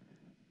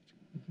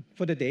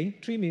the day,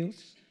 3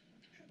 meals,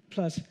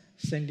 plus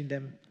sending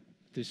them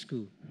to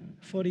school.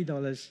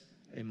 $40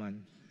 a month.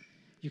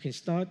 You can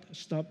start,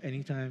 stop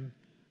anytime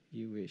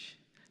you wish.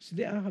 So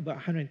there are about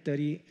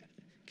 130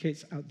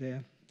 kids out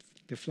there.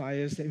 The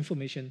flyers, the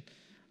information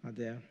are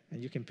there,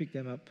 and you can pick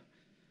them up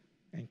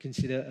and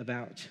consider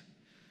about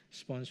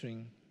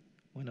sponsoring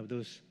one of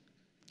those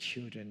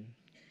children.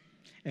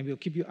 And we'll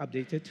keep you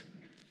updated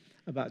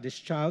about this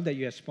child that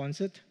you have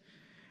sponsored.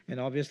 And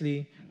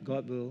obviously,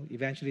 God will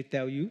eventually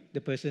tell you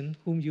the person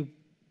whom you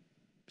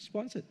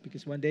sponsored,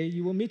 because one day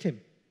you will meet him,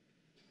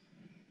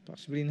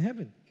 possibly in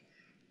heaven.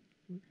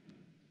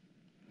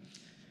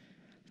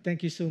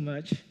 Thank you so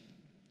much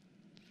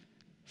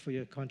for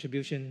your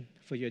contribution,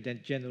 for your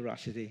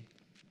generosity.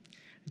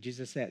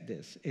 Jesus said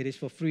this, it is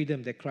for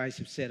freedom that Christ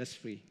has set us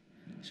free.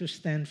 So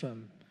stand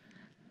firm.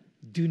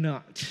 Do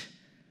not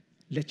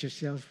let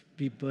yourself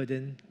be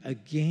burdened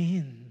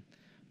again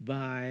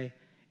by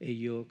a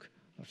yoke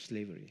of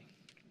slavery.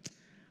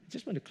 I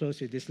just want to close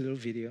with this little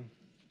video,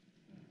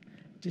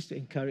 just to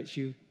encourage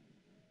you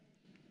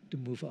to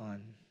move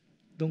on.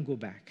 Don't go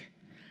back.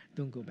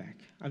 Don't go back.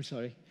 I'm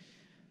sorry.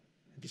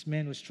 This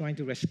man was trying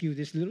to rescue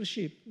this little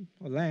sheep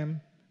or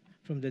lamb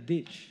from the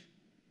ditch.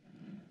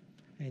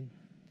 And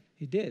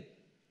he did.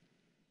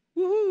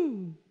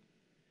 Woohoo!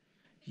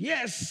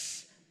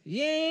 Yes!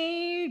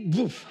 Yay!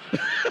 Boof!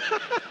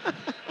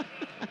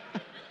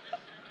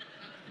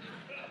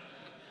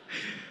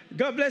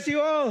 God bless you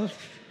all.